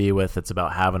you want to be with. It's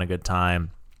about having a good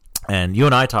time. And you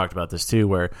and I talked about this too,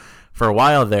 where for a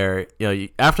while there,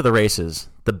 after the races,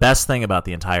 the best thing about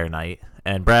the entire night,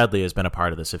 and Bradley has been a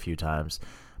part of this a few times,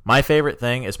 my favorite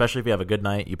thing, especially if you have a good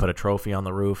night, you put a trophy on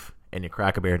the roof and you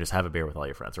crack a beer and just have a beer with all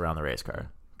your friends around the race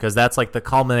car. Because that's like the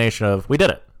culmination of, we did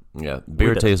it. Yeah,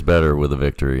 beer tastes better with a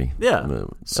victory. Yeah.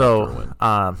 So,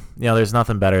 there's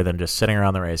nothing better than just sitting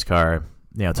around the race car,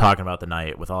 talking about the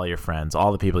night with all your friends,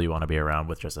 all the people you want to be around,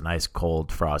 with just a nice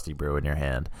cold frosty brew in your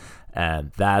hand.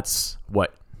 And that's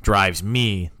what drives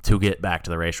me to get back to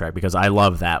the racetrack, because I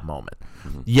love that moment.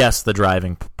 Mm-hmm. Yes, the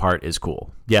driving part is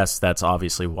cool. Yes, that's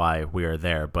obviously why we are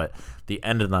there. But the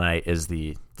end of the night is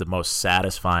the most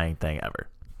satisfying thing ever.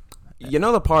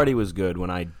 The party was good when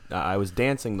I was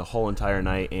dancing the whole entire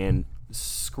night and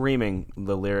screaming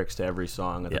the lyrics to every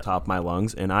song at the top of my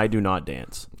lungs, and I do not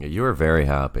dance. Yeah, you were very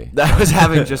happy. I was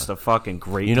having just a fucking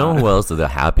great time. You know who else? The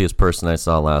happiest person I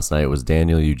saw last night was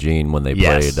Daniel Eugene when they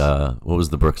played, what was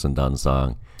the Brooks and Dunn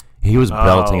song? He was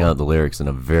belting out the lyrics in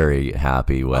a very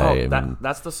happy way.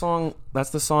 That's the song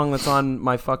that's on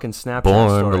my fucking Snapchat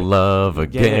Born story. to Love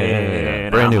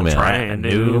Again. Brand new man. Brand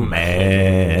new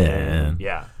man.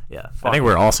 Yeah. Yeah, I think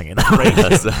we're all singing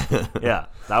that. Yeah,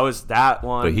 that was that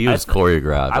one. But he was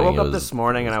choreographing. I woke up this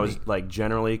morning and I was like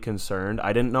generally concerned.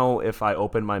 I didn't know if I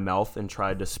opened my mouth and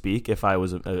tried to speak if I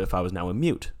was now a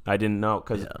mute. I didn't know,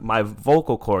 because my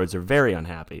vocal cords are very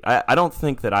unhappy. I don't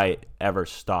think that I ever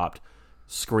stopped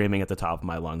screaming at the top of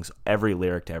my lungs every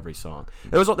lyric to every song.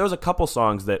 There was a couple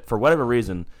songs that, for whatever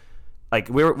reason, like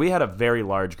we had a very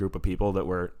large group of people that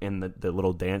were in the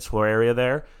little dance floor area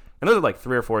there. And those are like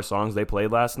 3 or 4 songs they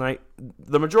played last night.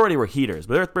 The majority were heaters,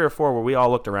 but there were 3 or 4 where we all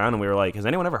looked around and we were like, has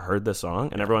anyone ever heard this song?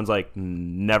 And everyone's like,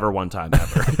 never one time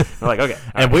ever. We're like, okay.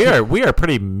 And we are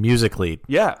pretty musically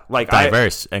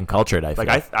diverse and cultured, I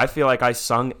feel. I feel like I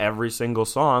sung every single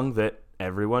song that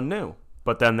everyone knew.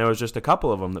 But then there was just a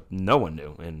couple of them that no one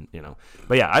knew. And,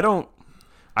 But yeah, I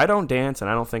don't dance, and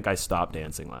I don't think I stopped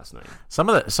dancing last night. Some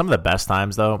of the best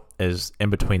times, though, is in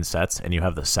between sets and you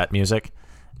have the set music.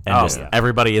 And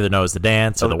everybody either knows the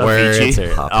dance or the words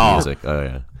or pop music. Oh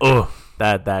yeah. Oh,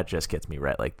 that just gets me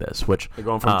right like this. Which they're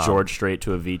going from George Strait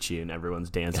to Avicii, and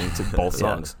everyone's dancing to both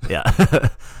songs. Yeah.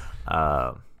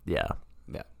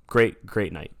 Great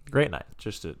night. Great night.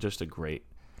 Just a great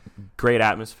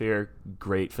atmosphere,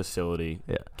 great facility.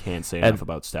 Yeah. Can't say enough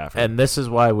about Stafford. And this is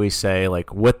why we say,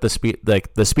 like, with the speed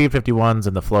 51s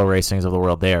and the flow racings of the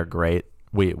world, they are great.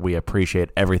 We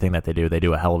appreciate everything that they do. They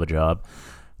do a hell of a job.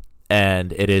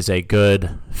 and it is a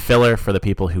good filler for the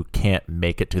people who can't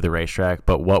make it to the racetrack.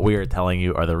 But what we are telling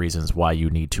you are the reasons why you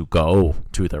need to go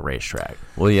to the racetrack.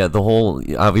 Well, yeah,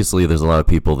 obviously there's a lot of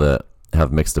people that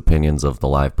have mixed opinions of the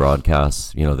live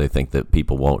broadcasts. You know, they think that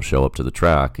people won't show up to the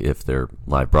track if they're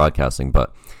live broadcasting,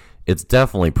 but it's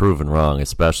definitely proven wrong,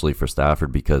 especially for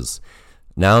Stafford, because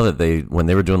now that when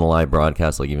they were doing the live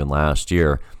broadcast, like even last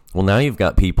year, well, now you've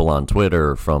got people on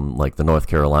Twitter from like the North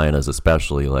Carolinas,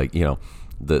 especially, like, you know,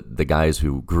 the guys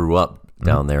who grew up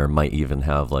down there might even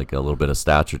have like a little bit of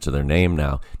stature to their name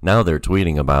now. Now they're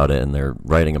tweeting about it and they're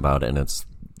writing about it, and it's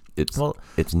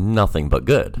nothing but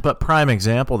good. But prime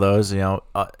example, though, is, you know,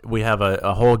 we have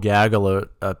a whole gaggle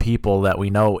of people that we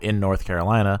know in North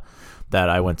Carolina that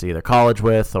I went to either college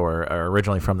with or are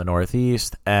originally from the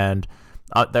Northeast, and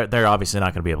they're obviously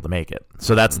not going to be able to make it.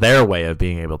 So that's their way of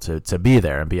being able to be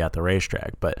there and be at the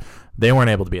racetrack. But they weren't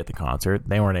able to be at the concert.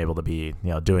 They weren't able to be,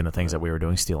 you know, doing the things that we were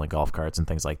doing, stealing golf carts and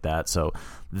things like that. So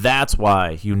that's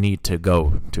why you need to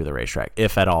go to the racetrack,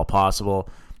 if at all possible,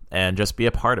 and just be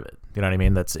a part of it. You know what I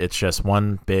mean? It's just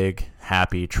one big,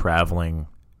 happy, traveling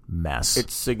mess.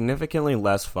 It's significantly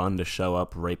less fun to show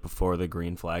up right before the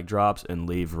green flag drops and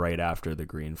leave right after the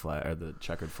green flag or the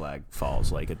checkered flag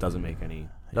falls. Like, it doesn't make any...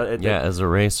 as a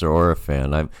racer or a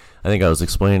fan, I think I was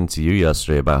explaining to you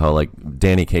yesterday about how, like,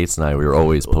 Danny Cates and I, we were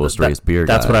always post-race beer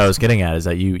guys. That's what I was getting at, is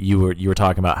that you were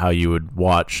talking about how you would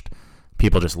watch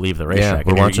people just leave the racetrack.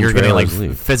 Yeah, you're getting like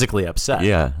physically upset.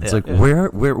 Yeah, it's like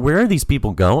where are these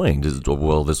people going?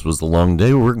 Well, this was the long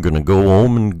day. We're gonna go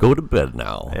home and go to bed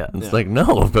now. Yeah. It's like,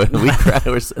 no, but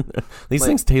these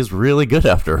things taste really good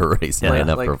after a race night,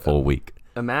 after a full week.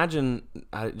 Imagine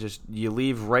you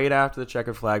leave right after the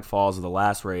checkered flag falls of the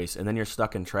last race, and then you're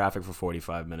stuck in traffic for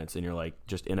 45 minutes, and you're like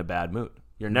just in a bad mood.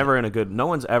 You're never in a good... No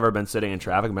one's ever been sitting in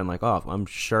traffic and been like, oh, I'm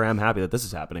sure I'm happy that this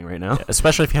is happening right now. Yeah,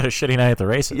 especially if you had a shitty night at the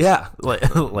races. Yeah.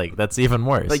 Like that's even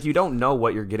worse. Like, you don't know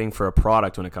what you're getting for a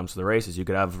product when it comes to the races. You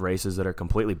could have races that are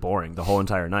completely boring the whole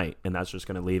entire night, and that's just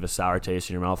going to leave a sour taste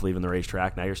in your mouth leaving the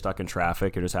racetrack. Now you're stuck in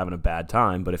traffic. You're just having a bad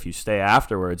time. But if you stay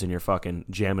afterwards and you're fucking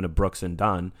jamming a Brooks and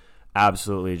Dunn,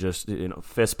 absolutely just, you know,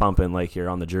 fist pumping like you're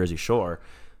on the Jersey Shore,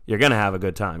 you're going to have a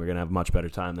good time. You're going to have a much better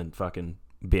time than fucking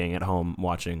being at home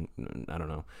watching, I don't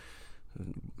know,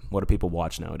 what do people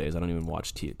watch nowadays? I don't even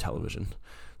watch television.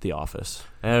 The Office.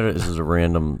 And this is a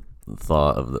random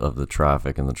thought of the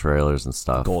traffic and the trailers and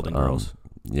stuff. Golden Girls.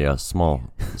 Yeah, small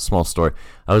story.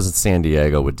 I was in San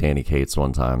Diego with Danny Cates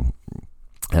one time,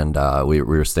 and we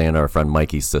were staying at our friend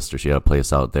Mikey's sister. She had a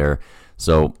place out there.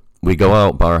 So we go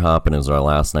out bar hopping. It was our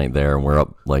last night there, and we're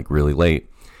up like really late.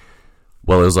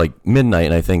 Well, it was like midnight,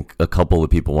 and I think a couple of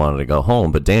people wanted to go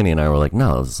home, but Danny and I were like,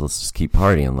 no, let's just keep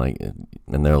partying. Like,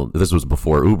 and this was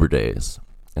before Uber days,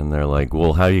 and they're like,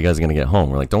 well, how are you guys going to get home?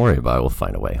 We're like, don't worry about it. We'll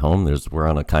find a way home. We're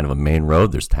on a kind of a main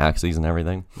road. There's taxis and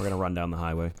everything. We're going to run down the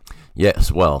highway.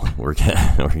 Yes, well, we're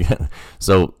getting.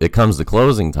 So it comes to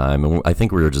closing time, and I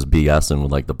think we were just BSing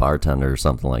with like the bartender or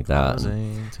something like that.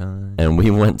 Closing time. And we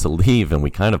went to leave, and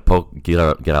we kind of get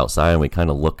outside, and we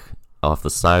kind of look off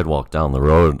the sidewalk down the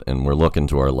road, and we're looking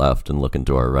to our left and looking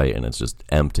to our right, and it's just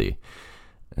empty.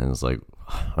 And it's like,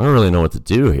 I don't really know what to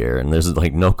do here. And there's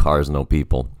like no cars, no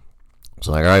people.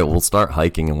 So like, all right, we'll start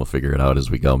hiking and we'll figure it out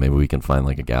as we go. Maybe we can find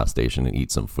like a gas station and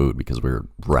eat some food because we were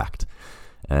wrecked.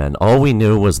 And all we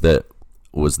knew was that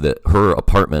her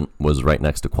apartment was right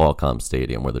next to Qualcomm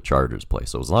Stadium where the Chargers play.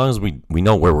 So as long as we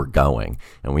know where we're going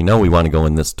and we know we want to go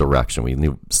in this direction, we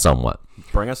knew somewhat.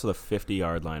 Bring us to the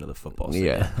 50-yard line of the football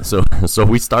stadium. Yeah. So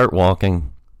we start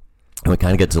walking, and we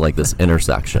kind of get to like this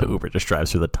intersection. Uber just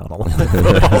drives through the tunnel.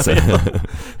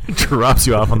 Drops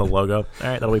you off on the logo. All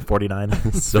right, that'll be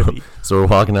 49. So we're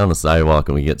walking down the sidewalk,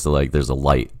 and we get to like there's a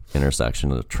light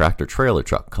intersection, and a tractor trailer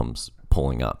truck comes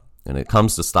pulling up, and it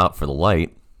comes to stop for the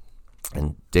light.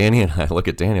 And Danny and I look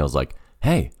at Danny. I was like,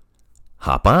 "Hey,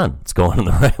 hop on. It's going in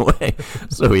the right way."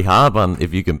 So we hop on,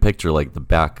 if you can picture like the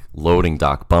back loading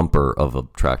dock bumper of a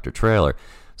tractor trailer.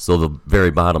 So the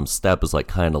very bottom step is like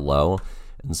kind of low.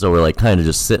 And so we're like kind of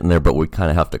just sitting there, but we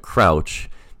kind of have to crouch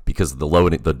because of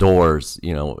the doors,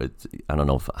 you know, I don't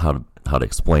know how to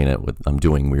explain it I'm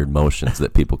doing weird motions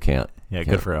that people can't. Yeah,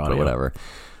 good for audio. But whatever.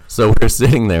 So we're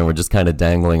sitting there and we're just kind of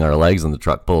dangling our legs and the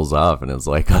truck pulls off and it's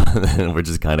like, and we're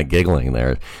just kind of giggling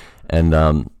there. And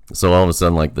so all of a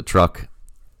sudden, like the truck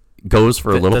goes for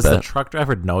a little bit. Does the truck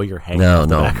driver know you're hanging? No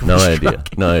idea.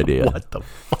 No idea. What the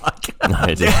fuck? No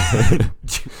idea.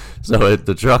 So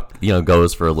the truck,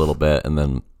 goes for a little bit, and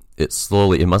then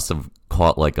it must have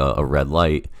caught like a red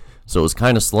light. So it was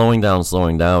kind of slowing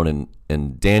down,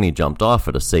 and Danny jumped off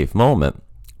at a safe moment.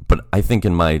 But I think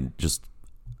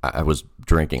I was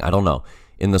drinking. I don't know.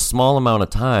 in the small amount of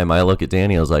time, I look at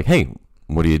Danny, I was like, hey,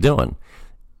 what are you doing?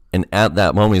 And at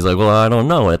that moment, he's like, well, I don't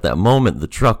know. At that moment, the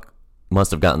truck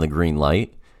must have gotten the green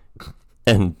light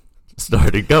and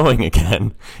started going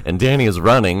again. And Danny is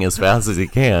running as fast as he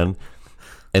can.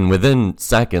 And within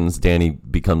seconds, Danny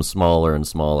becomes smaller and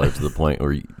smaller to the point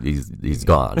where he's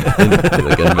gone,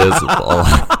 like invisible.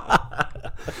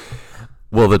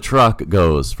 Well, the truck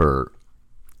goes for,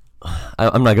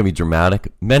 I'm not going to be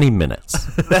dramatic, many minutes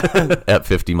at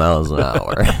 50 miles an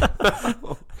hour.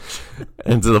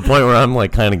 And to the point where I'm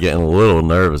like kind of getting a little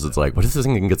nervous. It's like, what if this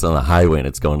thing gets on the highway and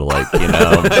it's going to like, to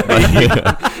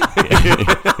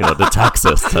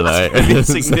Texas tonight?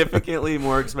 Significantly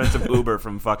more expensive Uber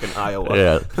from fucking Iowa.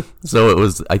 Yeah. So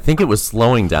I think it was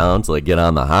slowing down to like get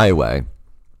on the highway.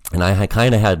 And I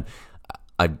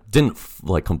didn't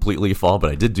like completely fall,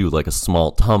 but I did do like a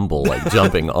small tumble, like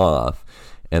jumping off.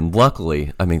 And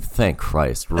luckily, I mean, thank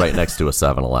Christ, right next to a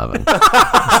 7-Eleven. So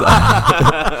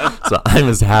I'm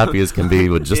as happy as can be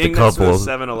with just being a couple. Next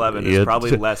to a 7-Eleven is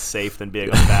probably less safe than being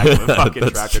on the back of a fucking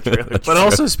tractor trailer. But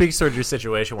also speaks towards your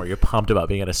situation where you're pumped about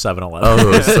being at a 7-Eleven.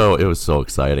 Oh, it was so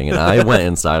exciting. And I went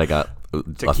inside. I got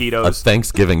a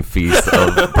Thanksgiving feast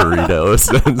of burritos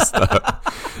and stuff.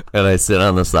 And I sit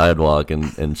on the sidewalk,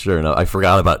 and sure enough, I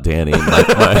forgot about Danny. And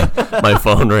my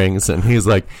phone rings, and he's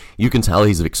like, you can tell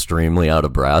he's extremely out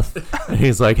of breath. And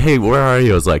he's like, hey, where are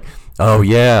you? I was like, oh,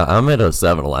 yeah, I'm at a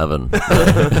 7-Eleven.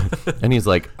 And he's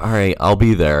like, all right, I'll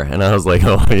be there. And I was like,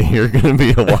 oh, you're going to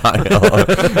be a while.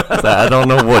 So I don't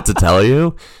know what to tell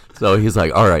you. So he's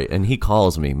like, all right, and he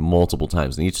calls me multiple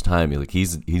times, and each time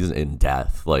he's in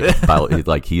death,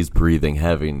 like he's breathing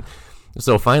heavy.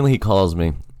 So finally he calls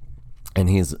me, and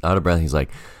he's out of breath. He's like,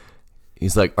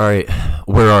 all right,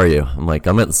 where are you? I'm like,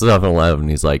 I'm at the 7-Eleven.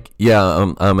 He's like,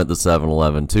 yeah, I'm at the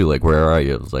 7-Eleven too. Like, where are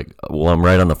you? I was like, well, I'm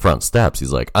right on the front steps.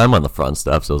 He's like, I'm on the front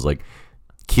steps. I was like,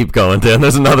 keep going, Dan.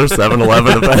 There's another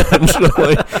 7-Eleven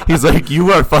eventually. He's like,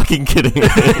 you are fucking kidding me.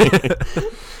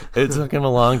 It took him a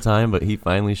long time, but he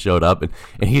finally showed up, and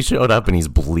he showed up and he's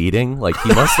bleeding. Like,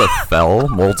 he must have fell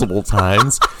multiple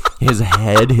times. His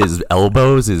head, his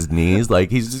elbows, his knees.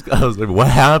 Like, I was like, what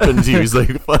happened to you? He's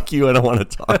like, fuck you, I don't want to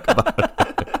talk about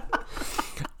it.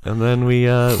 And then we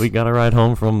got a ride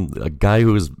home from a guy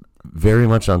who was very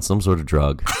much on some sort of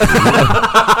drug.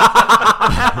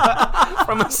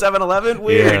 From a 7-Eleven?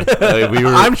 Weird.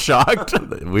 Yeah, I'm shocked.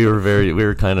 We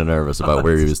were kind of nervous about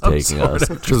where he was taking us,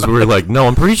 because we were like, no,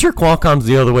 I'm pretty sure Qualcomm's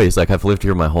the other way. He's like, I've lived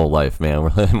here my whole life, man.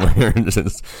 We're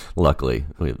just, luckily,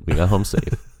 we got home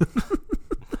safe.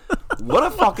 What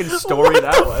a fucking story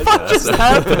that was. What just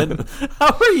happened?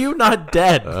 How are you not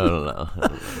dead? I don't know.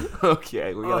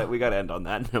 Okay, we got to end on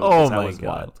that note. Oh that my was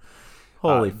God. Wild.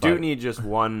 Holy do need just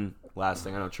one last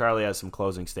thing. I know Charlie has some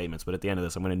closing statements, but at the end of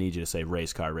this, I'm going to need you to say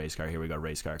race car. Here we go,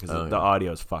 race car, because the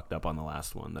audio is fucked up on the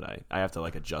last one that I have to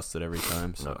like adjust it every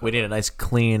time. So we need a nice,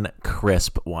 clean,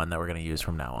 crisp one that we're going to use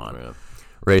from now on. Yeah.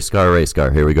 Race car.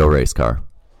 Here we go, race car.